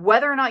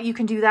whether or not you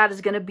can do that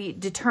is going to be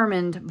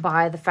determined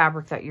by the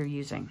fabric that you're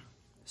using.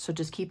 So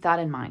just keep that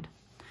in mind.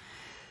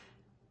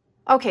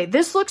 Okay,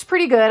 this looks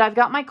pretty good. I've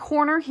got my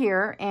corner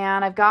here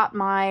and I've got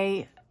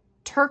my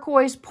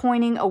turquoise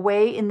pointing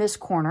away in this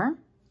corner.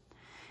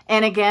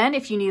 And again,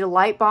 if you need a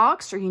light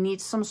box or you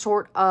need some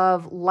sort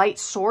of light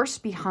source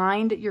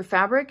behind your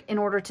fabric in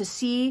order to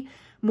see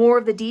more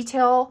of the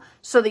detail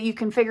so that you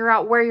can figure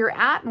out where you're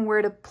at and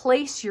where to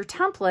place your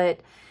template,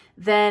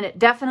 then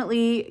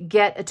definitely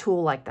get a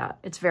tool like that.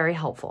 It's very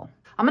helpful.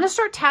 I'm going to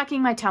start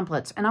tacking my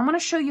templates and I'm going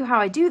to show you how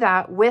I do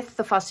that with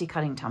the fussy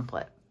cutting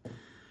template.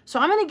 So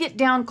I'm going to get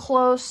down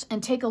close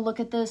and take a look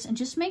at this and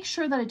just make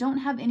sure that I don't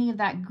have any of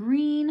that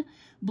green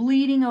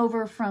bleeding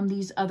over from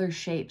these other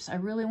shapes. I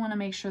really want to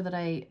make sure that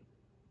I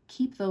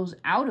keep those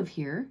out of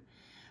here.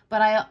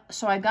 But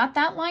so I got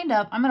that lined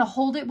up. I'm going to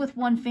hold it with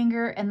one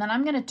finger and then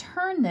I'm going to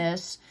turn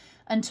this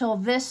until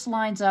this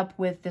lines up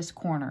with this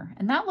corner.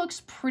 And that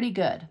looks pretty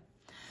good.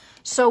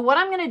 So what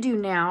I'm going to do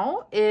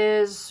now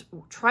is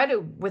try to,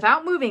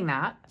 without moving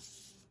that,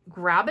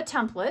 grab a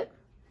template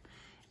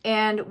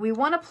and we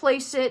want to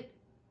place it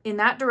in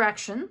that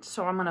direction.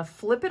 So I'm going to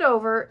flip it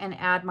over and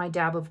add my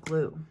dab of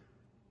glue.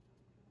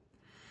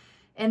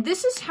 And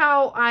this is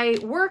how I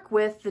work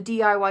with the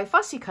DIY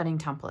fussy cutting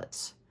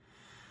templates.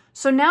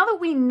 So now that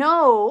we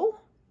know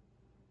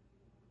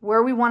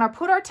where we want to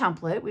put our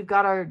template, we've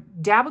got our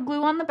dab of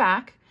glue on the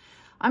back,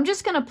 I'm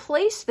just going to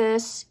place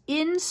this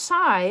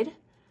inside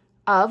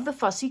of the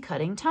fussy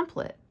cutting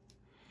template.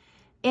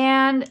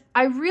 And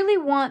I really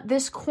want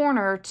this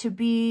corner to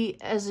be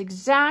as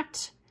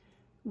exact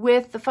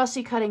with the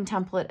fussy cutting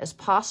template as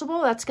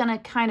possible. That's going to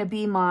kind of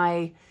be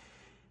my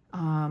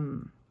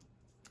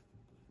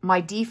my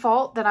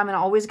default that I'm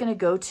always going to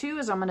go to,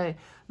 is I'm going to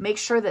make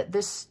sure that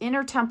this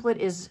inner template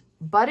is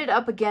butted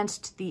up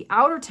against the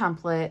outer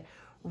template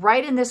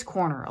right in this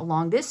corner,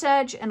 along this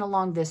edge and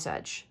along this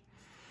edge.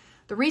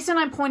 The reason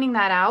I'm pointing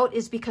that out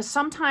is because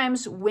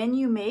sometimes when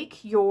you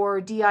make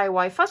your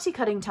DIY fussy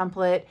cutting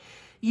template,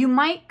 you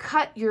might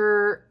cut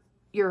your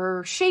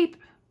shape,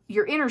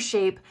 your inner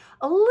shape,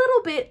 a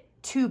little bit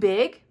too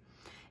big.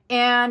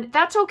 And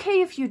that's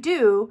okay if you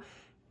do.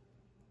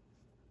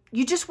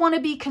 You just want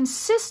to be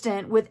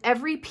consistent with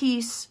every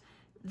piece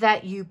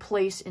that you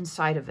place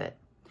inside of it.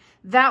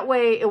 That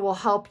way it will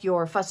help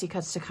your fussy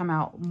cuts to come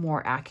out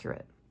more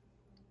accurate.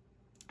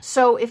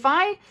 So if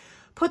I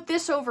put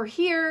this over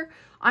here,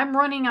 I'm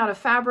running out of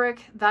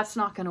fabric. That's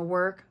not going to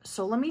work.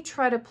 So let me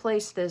try to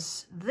place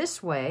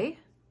this way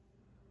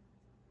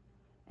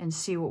and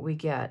see what we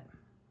get.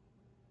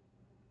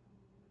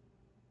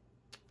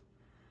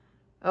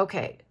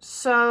 Okay,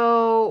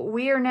 so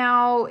we are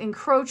now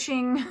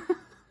encroaching.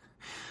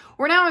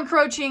 We're now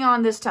encroaching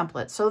on this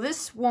template. So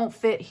this won't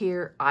fit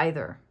here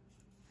either.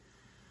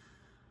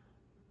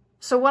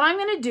 So what I'm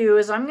going to do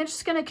is I'm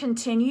just going to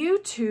continue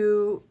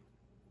to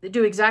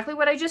do exactly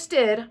what I just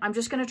did. I'm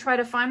just going to try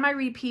to find my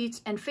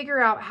repeats and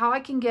figure out how I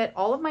can get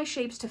all of my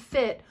shapes to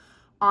fit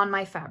on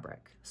my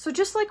fabric. So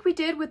just like we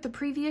did with the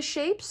previous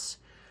shapes,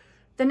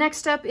 the next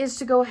step is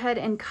to go ahead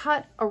and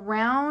cut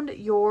around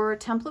your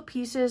template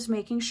pieces,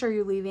 making sure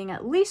you're leaving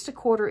at least a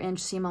 1/4 inch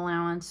seam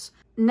allowance.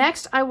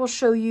 Next, I will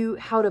show you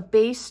how to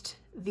baste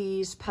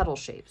these petal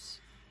shapes.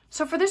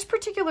 So for this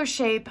particular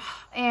shape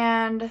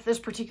and this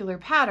particular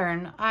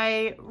pattern,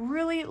 I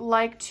really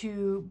like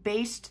to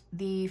baste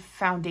the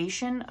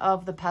foundation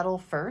of the petal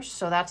first.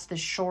 So that's the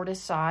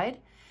shortest side.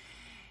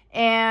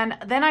 And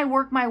then I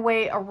work my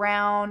way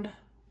around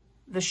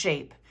the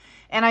shape.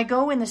 And I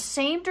go in the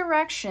same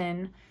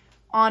direction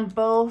on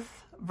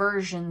both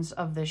versions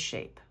of this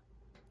shape.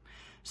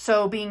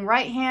 So being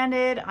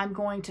right-handed, I'm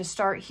going to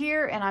start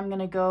here and I'm going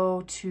to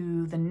go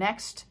to the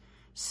next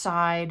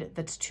side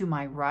that's to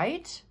my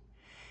right.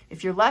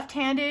 If you're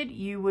left-handed,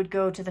 you would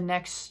go to the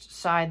next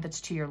side that's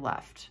to your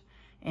left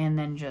and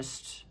then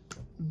just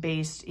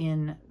baste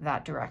in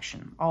that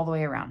direction all the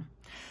way around.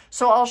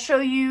 So I'll show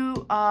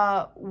you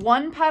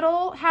one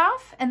petal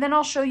half and then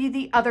I'll show you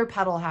the other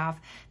petal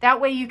half.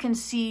 That way you can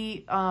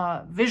see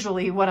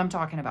visually what I'm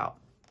talking about.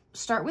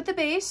 Start with the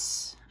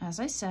base, as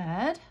I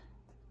said,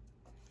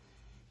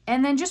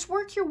 and then just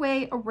work your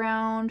way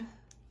around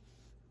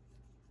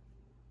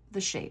the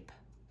shape.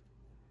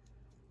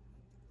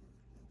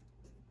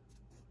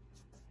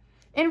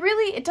 And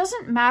really, it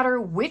doesn't matter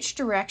which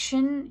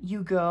direction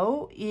you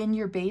go in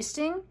your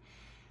basting.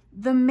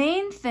 The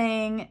main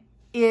thing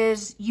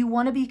is you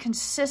want to be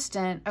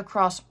consistent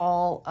across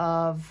all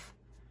of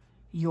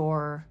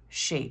your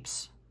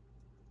shapes.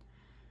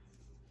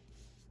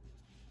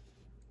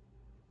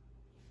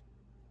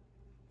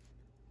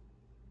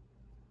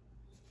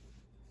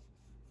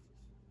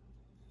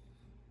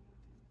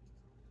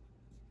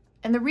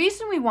 And the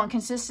reason we want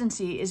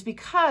consistency is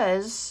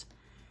because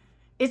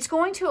it's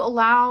going to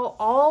allow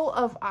all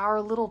of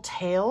our little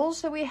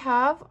tails that we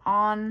have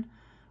on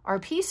our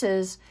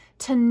pieces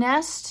to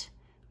nest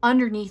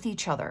underneath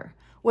each other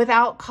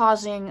without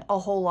causing a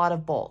whole lot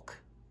of bulk.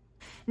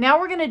 Now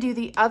we're going to do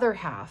the other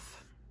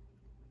half.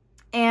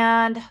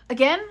 And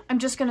again, I'm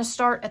just going to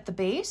start at the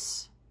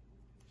base.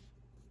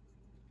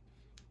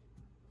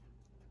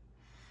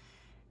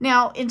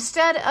 Now,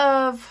 instead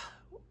of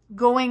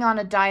going on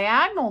a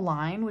diagonal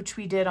line, which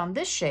we did on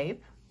this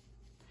shape,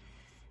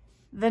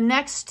 the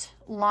next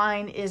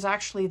line is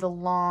actually the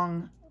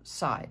long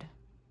side.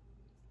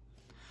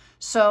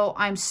 So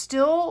I'm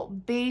still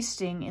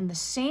basting in the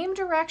same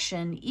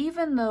direction,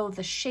 even though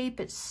the shape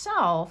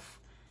itself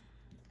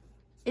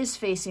is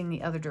facing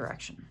the other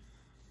direction.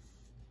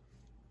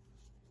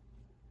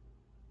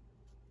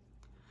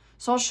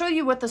 So I'll show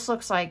you what this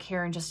looks like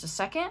here in just a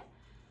second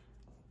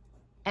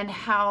and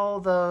how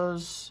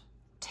those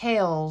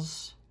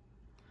tails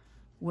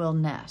will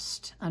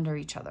nest under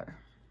each other.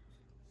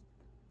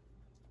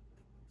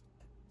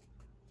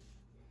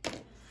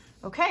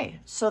 Okay,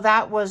 so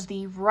that was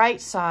the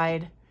right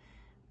side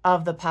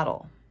of the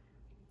petal.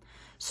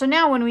 So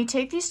now when we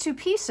take these two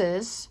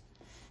pieces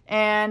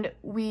and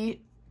we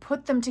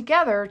put them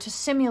together to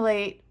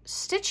simulate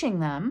stitching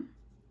them,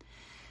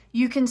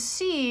 you can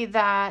see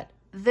that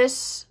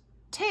this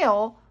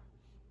tail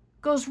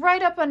goes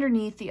right up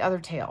underneath the other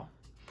tail.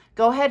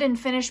 Go ahead and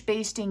finish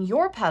basting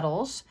your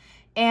petals,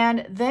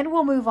 and then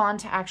we'll move on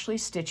to actually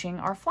stitching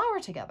our flower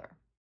together.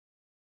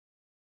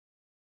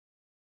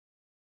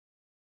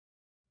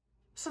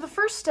 So the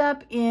first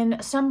step in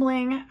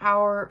assembling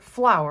our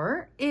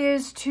flower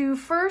is to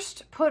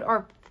first put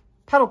our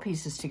petal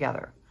pieces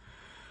together.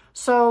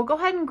 So go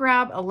ahead and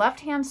grab a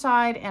left-hand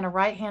side and a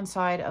right-hand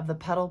side of the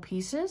petal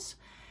pieces,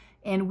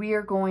 and we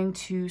are going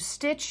to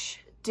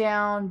stitch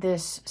down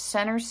this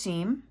center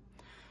seam.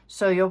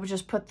 So you'll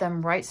just put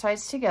them right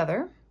sides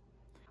together.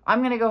 I'm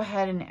going to go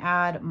ahead and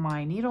add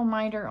my needle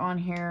minder on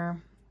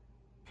here.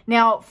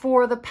 Now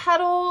for the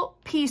petal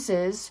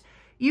pieces,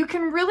 you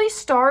can really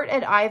start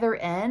at either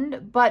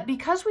end, but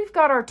because we've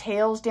got our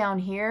tails down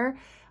here,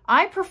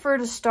 I prefer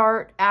to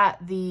start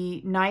at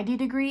the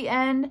 90-degree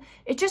end.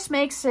 It just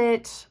makes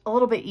it a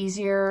little bit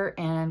easier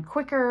and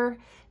quicker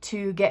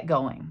to get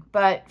going.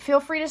 But feel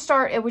free to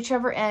start at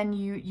whichever end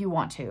you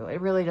want to.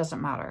 It really doesn't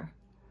matter.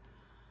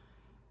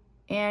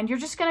 And you're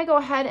just going to go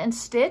ahead and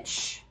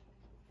stitch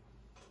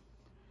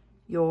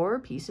your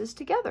pieces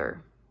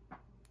together.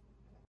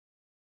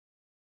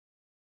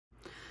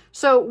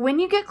 So when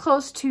you get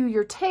close to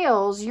your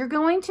tails, you're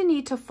going to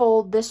need to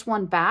fold this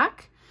one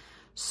back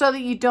so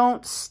that you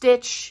don't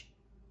stitch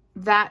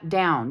that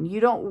down. You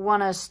don't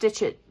want to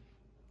stitch it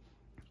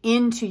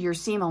into your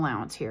seam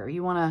allowance here.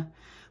 You want to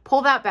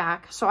pull that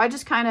back. So I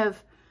just kind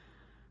of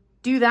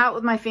do that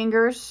with my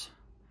fingers,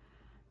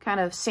 kind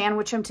of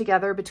sandwich them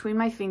together between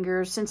my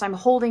fingers. Since I'm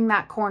holding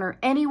that corner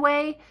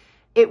anyway,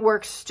 it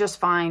works just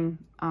fine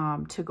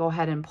to go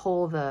ahead and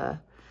pull the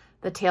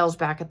tails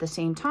back at the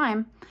same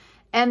time.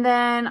 And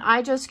then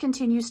I just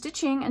continue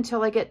stitching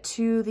until I get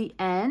to the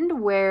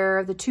end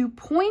where the 2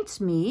 points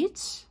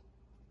meet.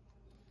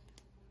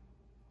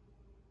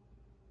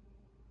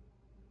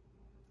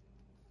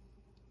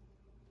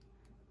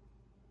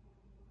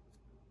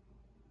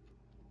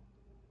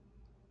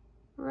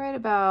 Right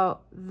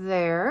about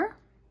there.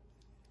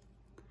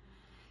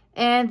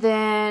 And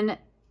then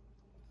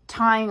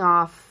tying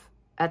off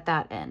at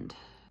that end.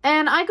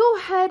 And I go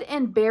ahead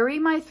and bury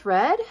my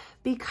thread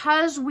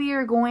because we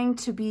are going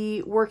to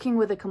be working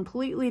with a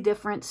completely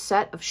different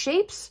set of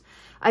shapes.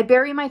 I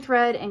bury my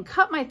thread and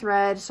cut my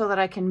thread so that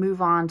I can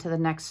move on to the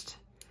next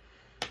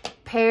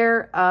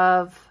pair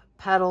of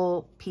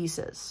petal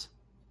pieces.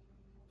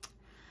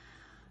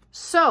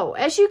 So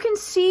as you can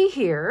see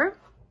here,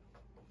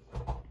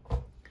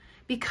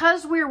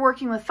 because we're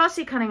working with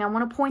fussy cutting, I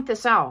want to point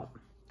this out.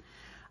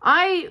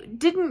 I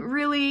didn't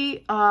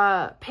really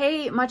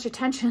pay much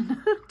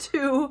attention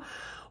to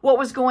what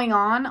was going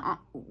on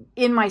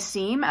in my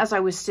seam as I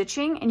was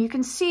stitching. And you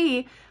can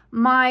see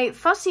my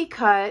fussy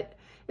cut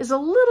is a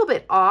little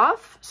bit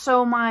off.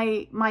 So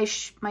my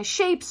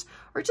shapes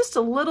are just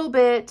a little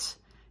bit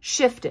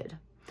shifted.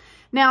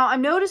 Now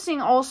I'm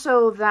noticing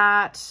also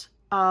that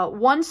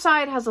one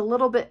side has a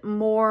little bit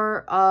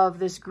more of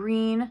this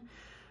green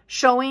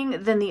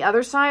showing than the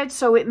other side.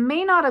 So it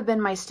may not have been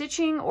my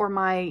stitching or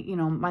my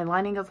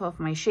lining of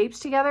my shapes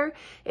together.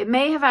 It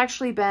may have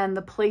actually been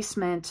the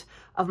placement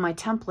of my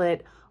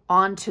template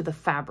onto the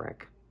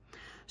fabric.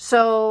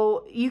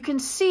 So you can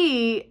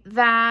see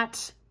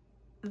that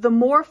the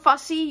more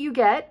fussy you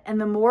get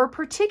and the more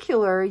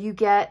particular you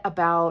get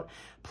about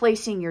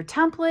placing your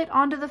template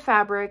onto the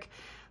fabric,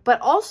 but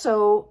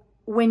also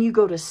when you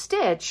go to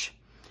stitch,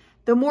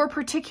 the more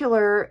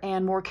particular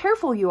and more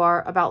careful you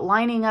are about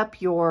lining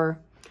up your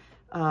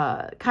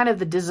kind of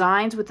the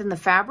designs within the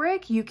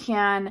fabric. You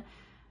can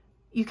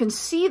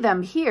see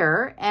them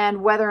here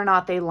and whether or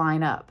not they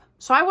line up.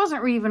 So I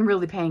wasn't even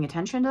really paying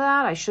attention to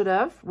that. I should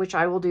have, which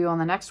I will do on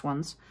the next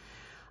ones.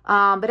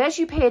 But as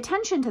you pay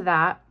attention to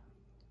that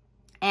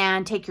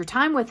and take your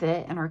time with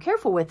it and are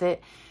careful with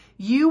it,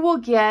 you will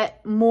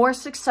get more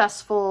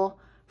successful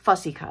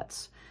fussy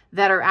cuts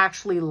that are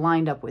actually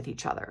lined up with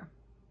each other.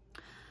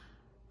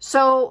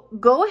 So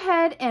go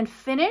ahead and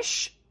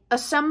finish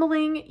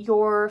assembling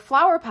your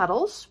flower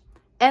petals,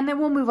 and then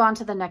we'll move on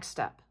to the next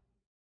step.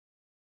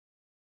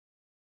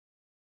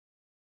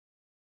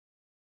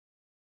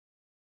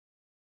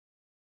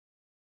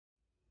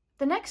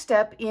 The next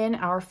step in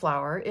our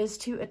flower is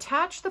to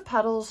attach the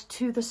petals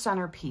to the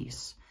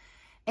centerpiece.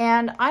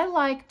 And I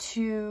like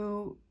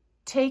to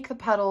take the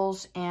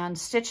petals and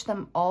stitch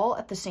them all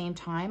at the same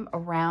time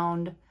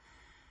around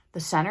the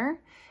center,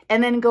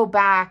 and then go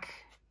back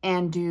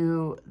and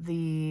do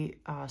the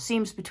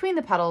seams between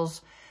the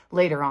petals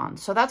later on.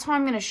 So that's how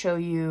I'm going to show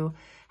you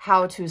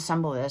how to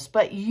assemble this,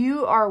 but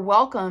you are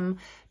welcome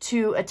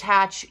to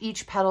attach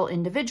each petal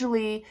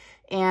individually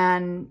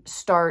and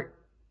start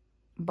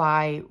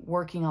by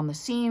working on the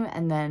seam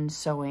and then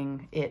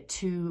sewing it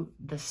to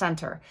the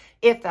center,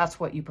 if that's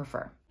what you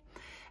prefer.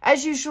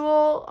 As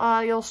usual,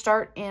 you'll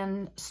start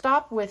and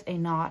stop with a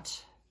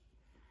knot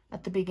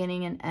at the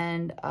beginning and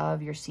end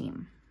of your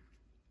seam.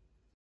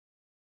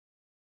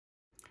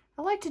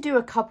 I like to do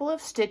a couple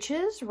of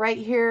stitches right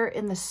here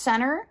in the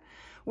center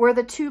where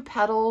the two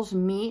petals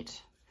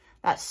meet,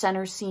 that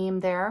center seam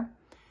there.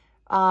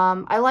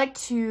 I like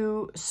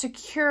to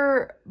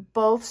secure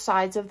both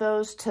sides of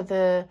those to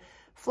the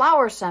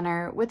flower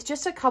center with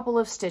just a couple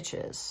of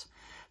stitches.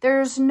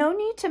 There's no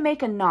need to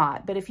make a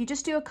knot, but if you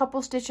just do a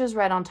couple stitches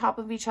right on top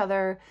of each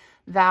other,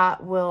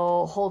 that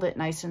will hold it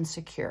nice and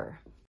secure.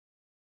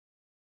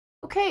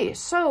 Okay,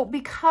 so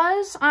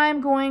because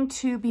I'm going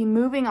to be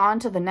moving on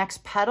to the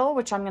next petal,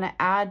 which I'm going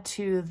to add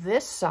to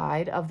this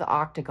side of the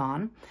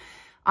octagon,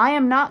 I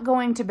am not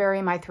going to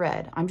bury my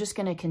thread. I'm just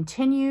going to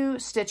continue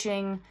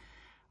stitching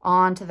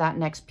onto that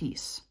next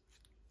piece.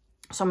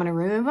 So I'm going to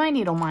remove my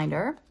needle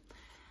minder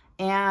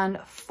and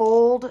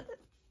fold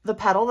the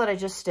petal that I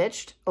just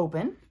stitched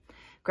open,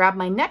 grab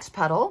my next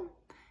petal,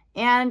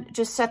 and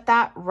just set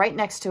that right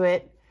next to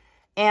it.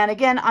 And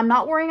again, I'm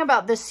not worrying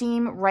about this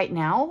seam right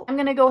now. I'm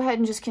gonna go ahead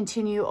and just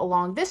continue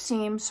along this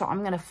seam. So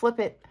I'm gonna flip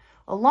it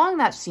along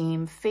that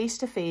seam face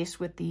to face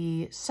with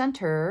the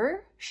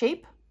center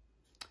shape.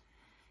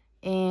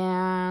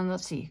 And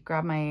let's see,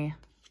 grab my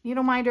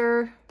needle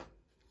minder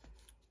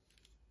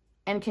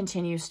and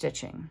continue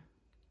stitching.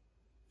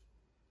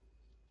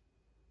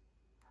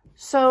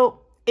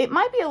 So it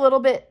might be a little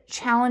bit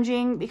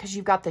challenging because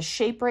you've got the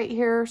shape right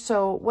here.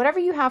 So whatever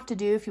you have to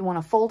do, if you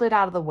want to fold it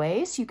out of the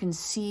way so you can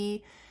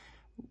see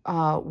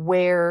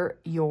where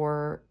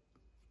your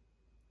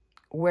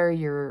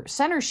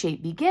center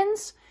shape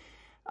begins,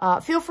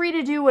 feel free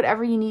to do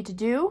whatever you need to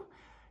do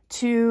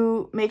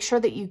to make sure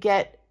that you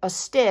get a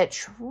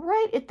stitch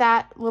right at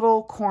that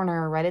little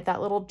corner, right at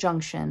that little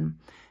junction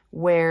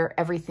where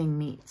everything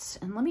meets.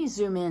 And let me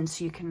zoom in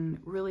so you can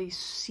really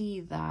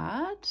see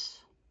that.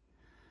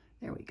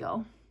 There we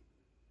go.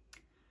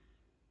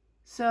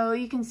 So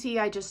you can see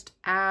I just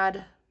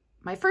add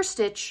my first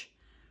stitch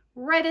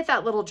right at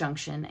that little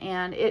junction,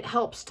 and it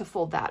helps to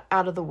fold that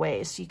out of the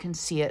way so you can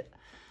see it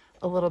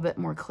a little bit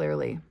more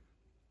clearly.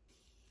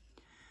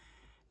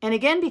 And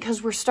again,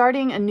 because we're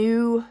starting a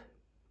new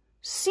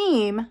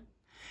seam,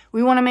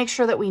 we want to make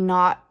sure that we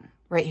knot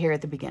right here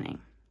at the beginning.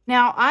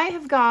 Now I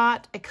have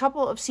got a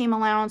couple of seam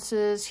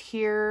allowances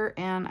here,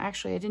 and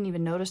actually I didn't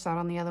even notice that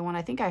on the other one.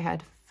 I think I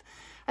had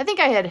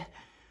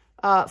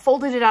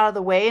folded it out of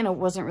the way and it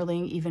wasn't really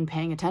even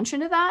paying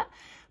attention to that.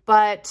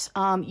 But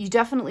you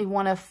definitely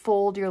want to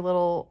fold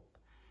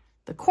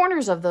the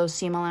corners of those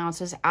seam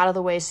allowances out of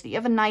the way so that you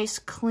have a nice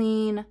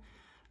clean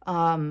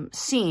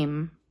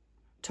seam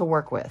to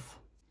work with.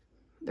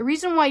 The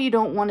reason why you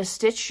don't want to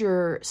stitch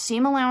your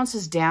seam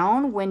allowances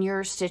down when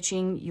you're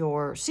stitching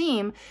your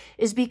seam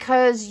is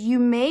because you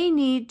may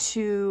need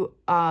to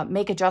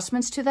make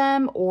adjustments to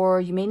them,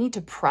 or you may need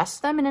to press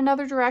them in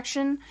another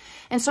direction.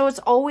 And so it's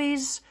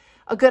always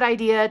a good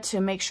idea to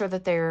make sure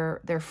that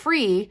they're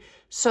free,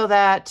 so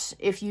that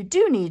if you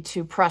do need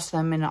to press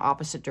them in an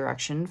opposite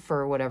direction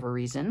for whatever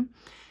reason,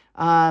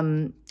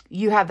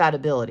 you have that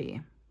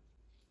ability.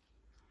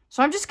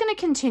 So I'm just going to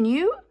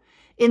continue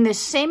in this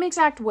same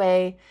exact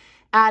way,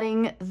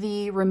 adding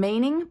the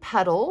remaining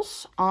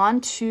petals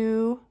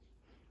onto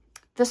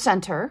the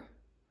center,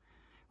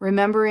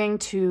 remembering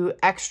to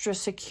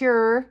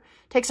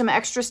take some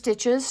extra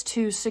stitches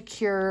to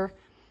secure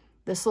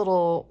this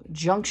little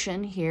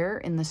junction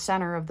here in the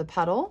center of the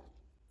petal.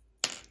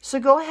 So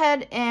go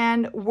ahead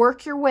and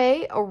work your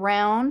way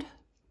around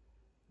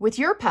with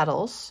your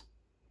petals,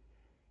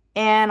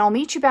 and I'll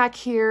meet you back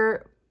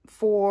here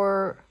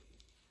for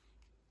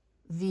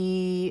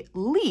the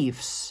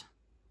leaves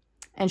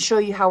and show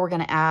you how we're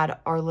going to add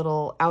our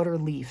little outer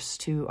leaves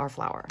to our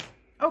flower.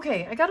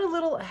 Okay, I got a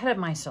little ahead of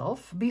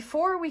myself.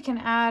 Before we can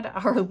add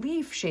our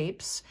leaf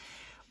shapes,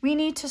 we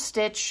need to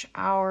stitch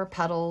our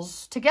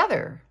petals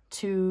together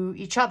to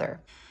each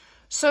other.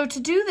 So to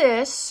do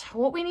this,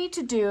 what we need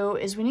to do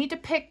is we need to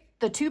pick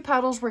the two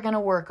petals we're going to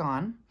work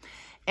on,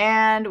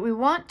 and we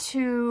want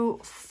to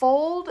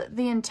fold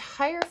the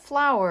entire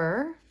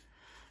flower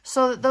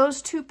so that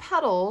those two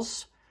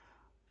petals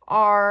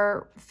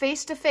are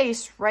face to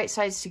face, right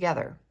sides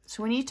together.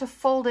 So we need to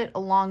fold it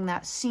along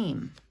that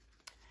seam.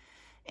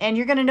 And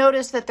you're going to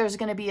notice that there's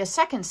going to be a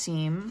second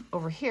seam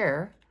over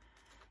here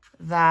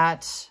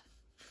that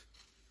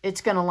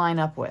it's going to line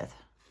up with.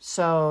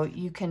 So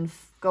you can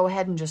go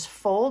ahead and just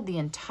fold the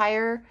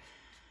entire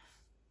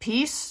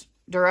piece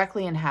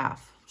directly in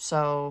half.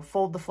 So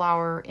fold the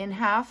flower in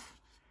half,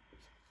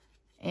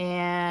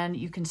 and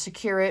you can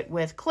secure it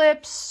with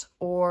clips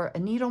or a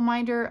needle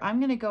minder. I'm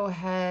going to go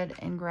ahead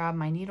and grab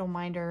my needle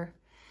minder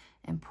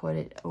and put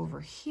it over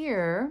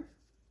here.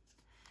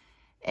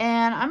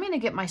 And I'm going to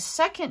get my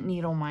second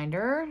needle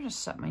minder, just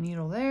set my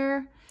needle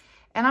there.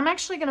 And I'm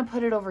actually going to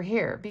put it over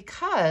here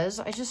because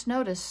I just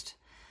noticed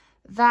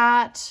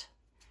that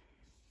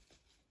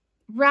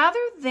rather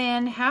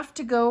than have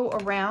to go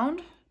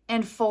around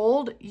and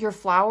fold your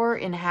flower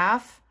in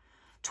half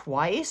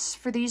twice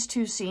for these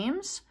two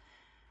seams,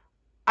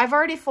 I've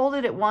already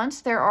folded it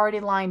once. They're already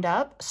lined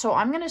up. So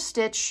I'm going to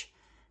stitch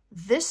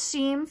this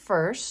seam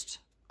first.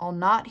 I'll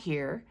knot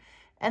here.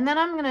 And then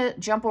I'm going to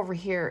jump over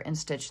here and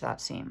stitch that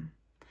seam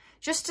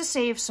just to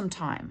save some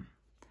time.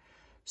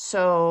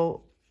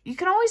 So you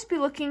can always be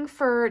looking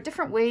for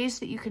different ways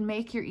that you can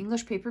make your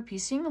English paper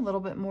piecing a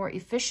little bit more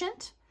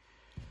efficient.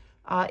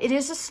 It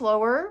is a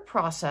slower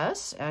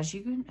process, as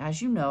you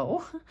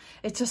know.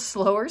 It's a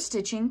slower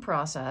stitching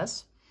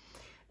process.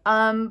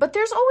 But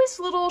there's always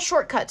little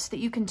shortcuts that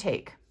you can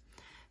take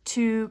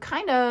to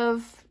kind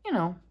of,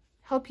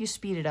 help you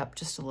speed it up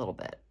just a little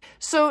bit.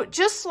 So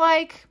just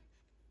like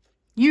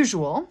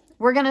usual,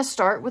 we're going to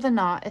start with a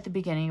knot at the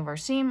beginning of our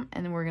seam,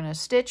 and then we're going to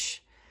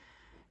stitch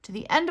to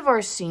the end of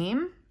our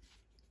seam,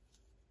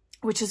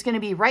 which is going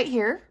to be right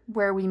here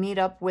where we meet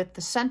up with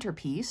the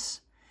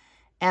centerpiece,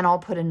 and I'll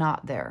put a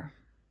knot there.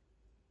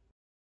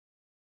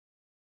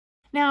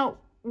 Now,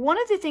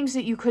 one of the things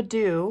that you could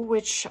do,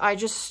 which I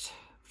just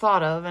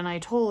thought of, and I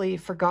totally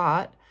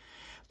forgot.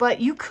 But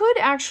you could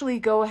actually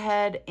go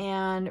ahead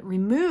and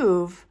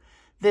remove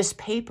this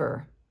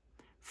paper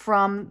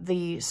from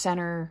the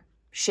center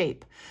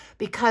shape,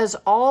 because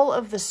all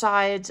of the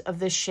sides of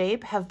this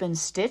shape have been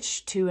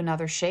stitched to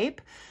another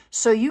shape.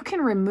 So you can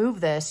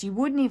remove this. You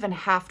wouldn't even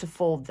have to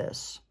fold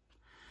this.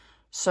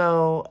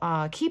 So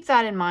keep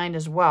that in mind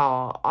as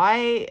well.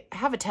 I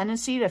have a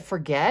tendency to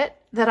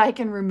forget that I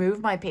can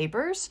remove my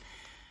papers.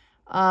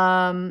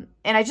 And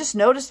I just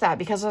noticed that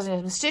because as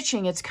I'm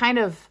stitching, it's kind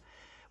of,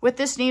 with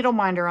this needle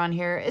minder on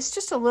here, it's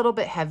just a little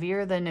bit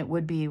heavier than it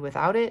would be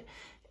without it.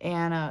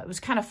 And it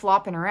was kind of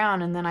flopping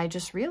around. And then I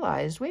just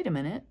realized, wait a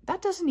minute,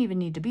 that doesn't even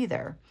need to be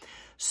there.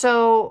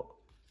 So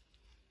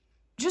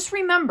just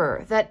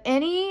remember that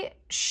any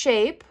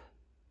shape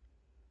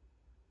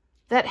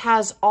that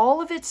has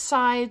all of its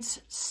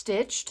sides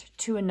stitched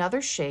to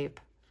another shape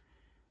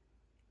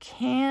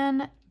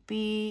can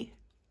be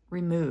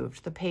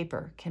removed. The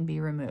paper can be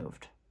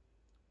removed.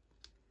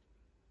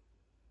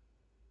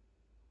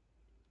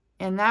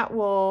 And that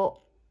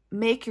will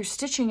make your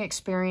stitching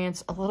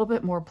experience a little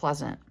bit more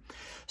pleasant.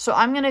 So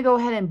I'm going to go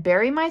ahead and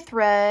bury my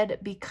thread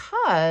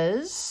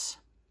because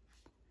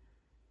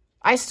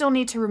I still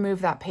need to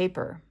remove that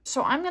paper.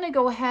 So I'm going to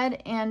go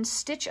ahead and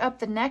stitch up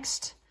the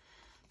next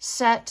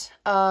set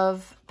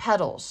of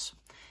petals.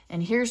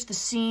 And here's the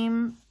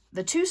seam,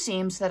 the two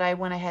seams that I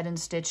went ahead and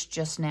stitched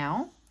just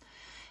now.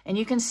 And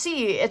you can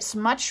see it's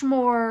much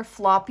more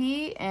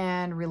floppy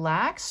and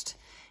relaxed,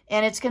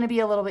 and it's going to be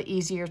a little bit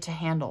easier to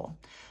handle.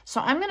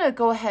 So I'm going to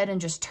go ahead and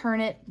just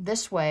turn it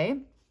this way,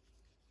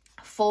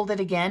 fold it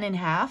again in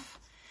half.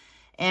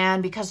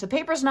 And because the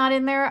paper's not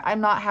in there,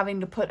 I'm not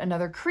having to put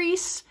another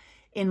crease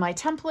in my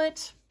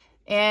template.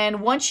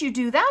 And once you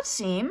do that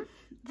seam,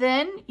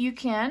 then you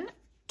can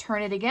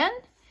turn it again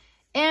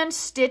and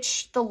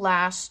stitch the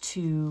last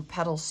two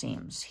petal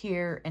seams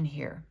here and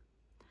here.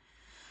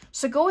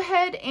 So go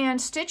ahead and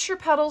stitch your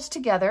petals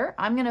together.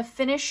 I'm going to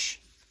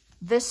finish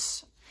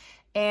this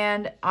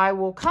and I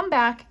will come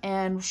back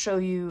and show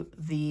you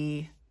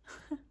the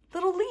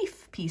little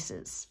leaf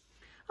pieces.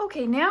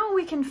 Okay, now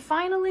we can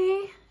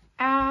finally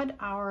add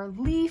our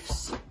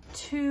leaves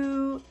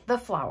to the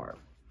flower.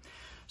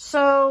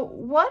 So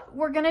what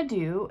we're gonna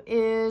do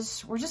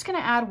is we're just gonna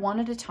add one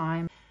at a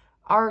time.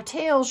 Our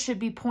tails should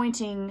be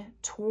pointing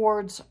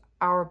towards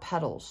our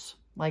petals,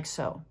 like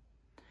so.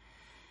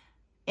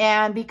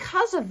 And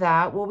because of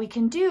that, what we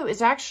can do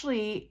is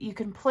actually, you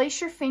can place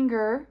your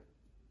finger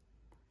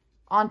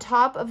on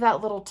top of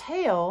that little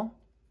tail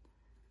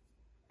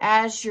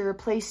as you're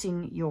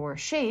placing your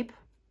shape,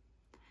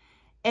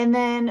 and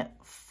then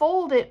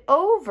fold it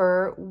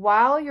over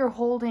while you're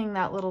holding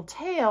that little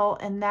tail,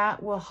 and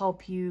that will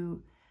help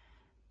you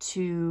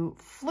to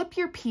flip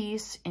your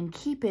piece and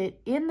keep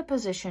it in the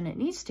position it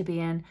needs to be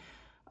in,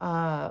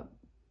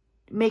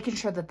 making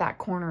sure that that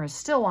corner is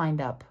still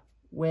lined up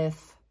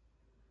with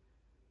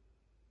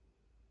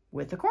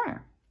the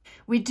corner.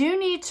 We do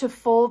need to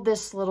fold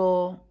this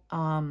little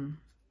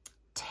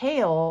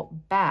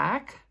tail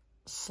back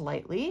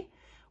slightly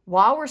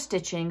while we're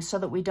stitching so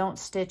that we don't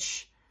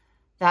stitch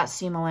that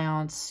seam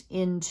allowance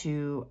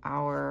into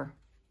our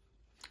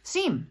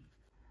seam.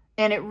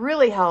 And it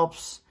really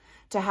helps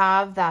to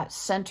have that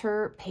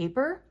center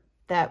paper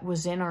that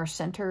was in our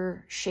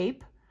center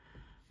shape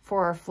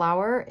for our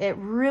flower. It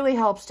really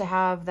helps to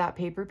have that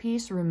paper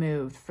piece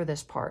removed for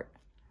this part,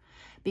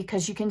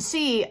 because you can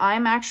see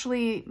I'm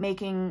actually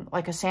making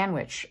like a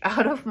sandwich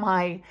out of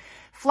my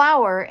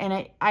flower,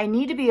 and I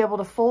need to be able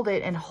to fold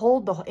it and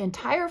hold the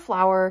entire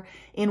flower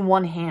in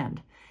one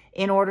hand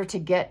in order to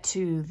get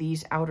to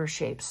these outer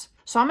shapes.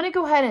 So I'm going to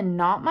go ahead and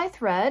knot my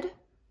thread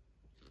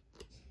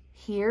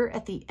here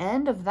at the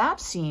end of that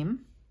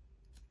seam.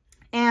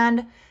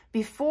 And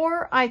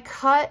before I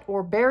cut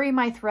or bury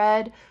my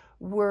thread,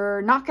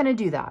 we're not going to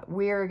do that.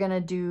 We're going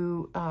to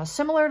do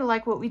similar to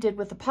like what we did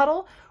with the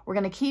petal. We're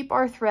going to keep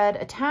our thread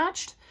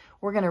attached.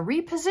 We're going to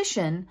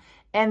reposition,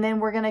 and then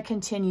we're going to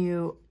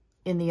continue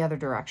in the other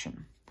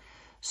direction.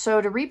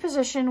 So to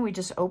reposition, we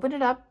just open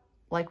it up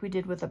like we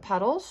did with the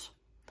petals.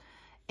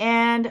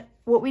 And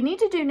what we need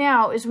to do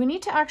now is we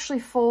need to actually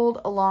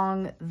fold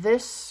along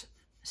this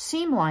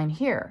seam line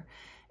here.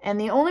 And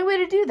the only way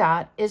to do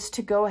that is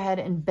to go ahead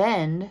and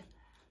bend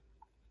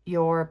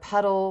your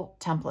petal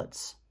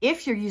templates.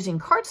 If you're using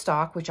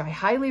cardstock, which I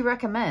highly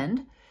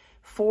recommend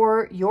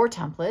for your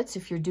templates,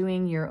 if you're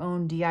doing your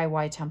own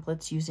DIY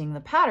templates using the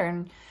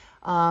pattern,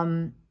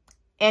 and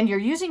you're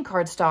using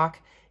cardstock,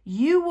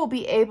 you will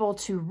be able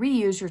to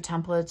reuse your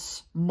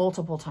templates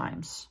multiple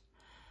times.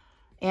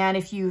 And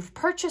if you've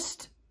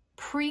purchased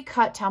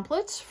pre-cut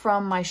templates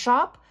from my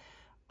shop,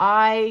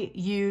 I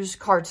use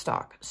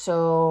cardstock.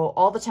 So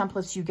all the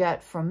templates you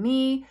get from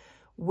me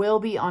will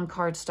be on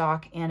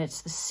cardstock, and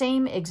it's the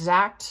same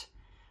exact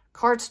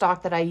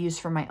cardstock that I use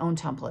for my own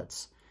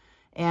templates.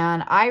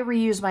 And I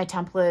reuse my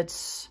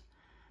templates,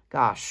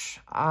 gosh,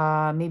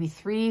 maybe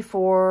 3,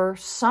 4,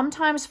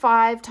 sometimes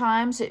 5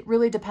 times. It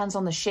really depends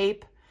on the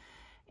shape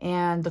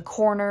and the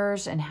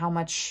corners and how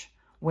much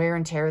wear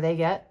and tear they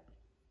get.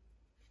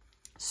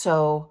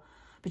 So,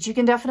 but you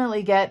can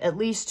definitely get at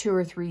least 2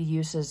 or 3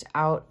 uses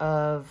out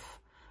of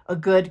a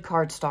good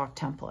cardstock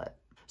template.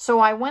 So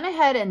I went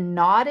ahead and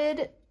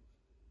knotted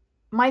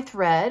my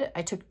thread.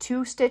 I took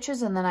 2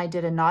 stitches and then I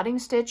did a knotting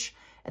stitch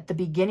at the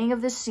beginning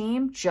of this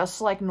seam, just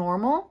like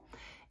normal.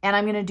 And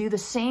I'm going to do the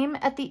same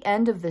at the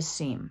end of this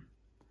seam,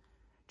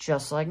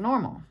 just like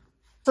normal.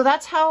 So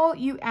that's how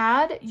you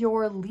add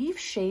your leaf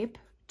shape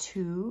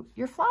to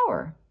your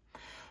flower.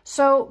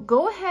 So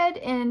go ahead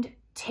and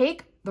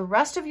take the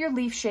rest of your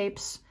leaf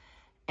shapes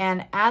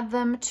and add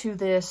them to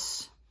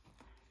this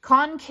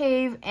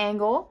concave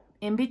angle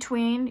in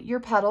between your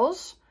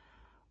petals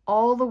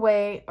all the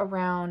way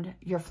around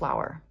your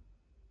flower.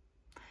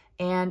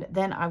 And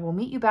then I will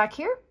meet you back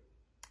here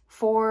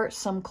for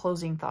some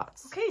closing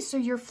thoughts. Okay, so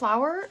your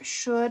flower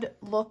should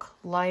look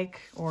like,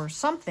 or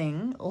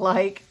something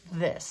like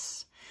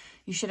this.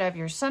 You should have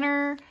your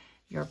center,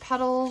 your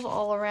petals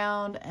all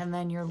around, and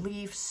then your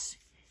leaves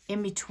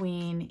in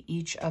between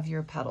each of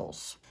your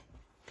petals.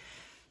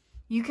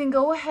 You can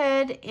go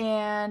ahead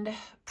and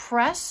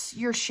press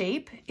your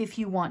shape if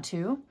you want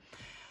to.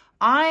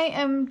 I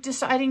am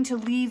deciding to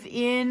leave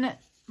in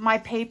my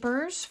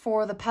papers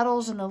for the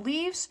petals and the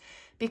leaves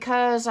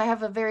because I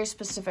have a very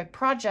specific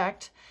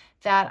project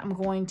that I'm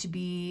going to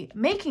be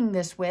making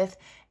this with,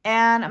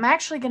 and I'm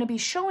actually going to be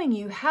showing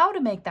you how to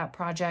make that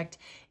project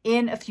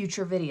in a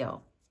future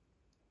video.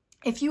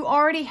 If you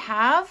already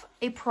have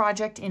a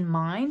project in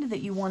mind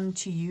that you want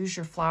to use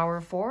your flower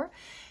for,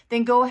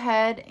 then go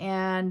ahead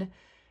and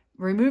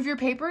remove your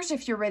papers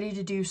if you're ready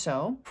to do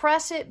so.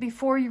 Press it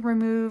before you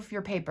remove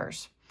your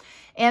papers.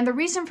 And the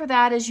reason for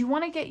that is you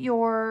want to get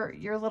your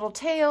little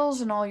tails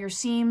and all your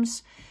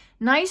seams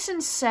nice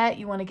and set.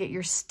 You want to get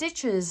your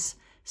stitches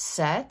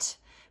set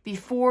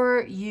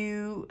before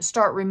you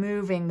start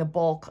removing the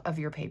bulk of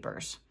your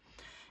papers.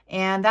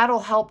 And that'll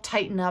help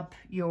tighten up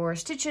your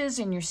stitches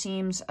and your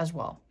seams as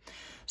well.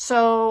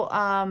 So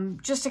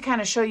just to kind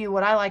of show you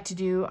what I like to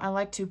do, I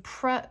like to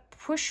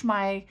push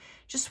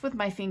just with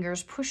my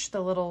fingers, push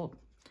the little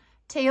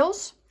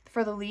tails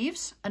for the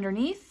leaves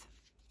underneath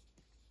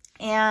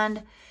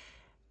and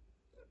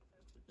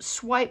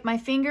swipe my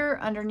finger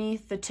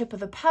underneath the tip of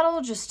the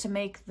petal just to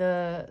make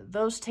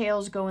those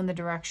tails go in the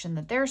direction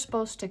that they're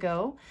supposed to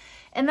go.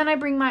 And then I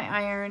bring my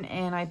iron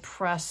and I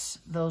press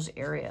those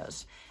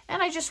areas.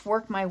 And I just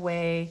work my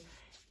way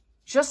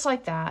just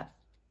like that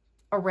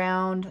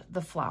around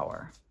the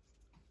flower,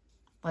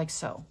 like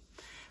so,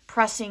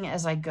 pressing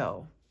as I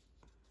go.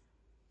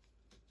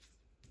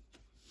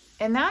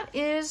 And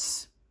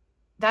that's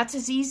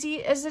as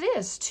easy as it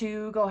is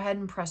to go ahead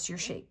and press your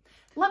shape.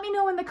 Let me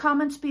know in the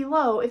comments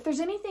below if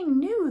there's anything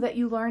new that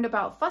you learned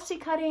about fussy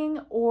cutting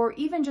or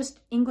even just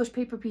English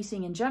paper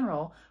piecing in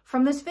general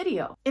from this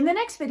video. In the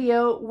next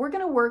video, we're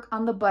going to work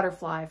on the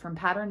butterfly from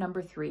pattern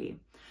number 3.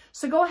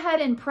 So go ahead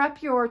and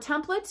prep your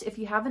templates if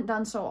you haven't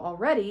done so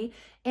already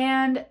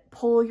and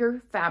pull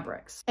your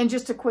fabrics. And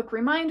just a quick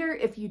reminder,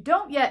 if you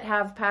don't yet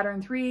have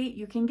pattern 3,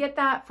 you can get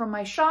that from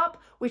my shop,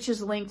 which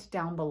is linked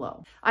down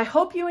below. I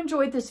hope you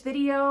enjoyed this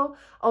video.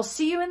 I'll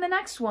see you in the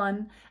next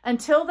one.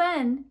 Until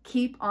then,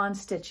 keep on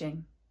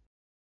stitching.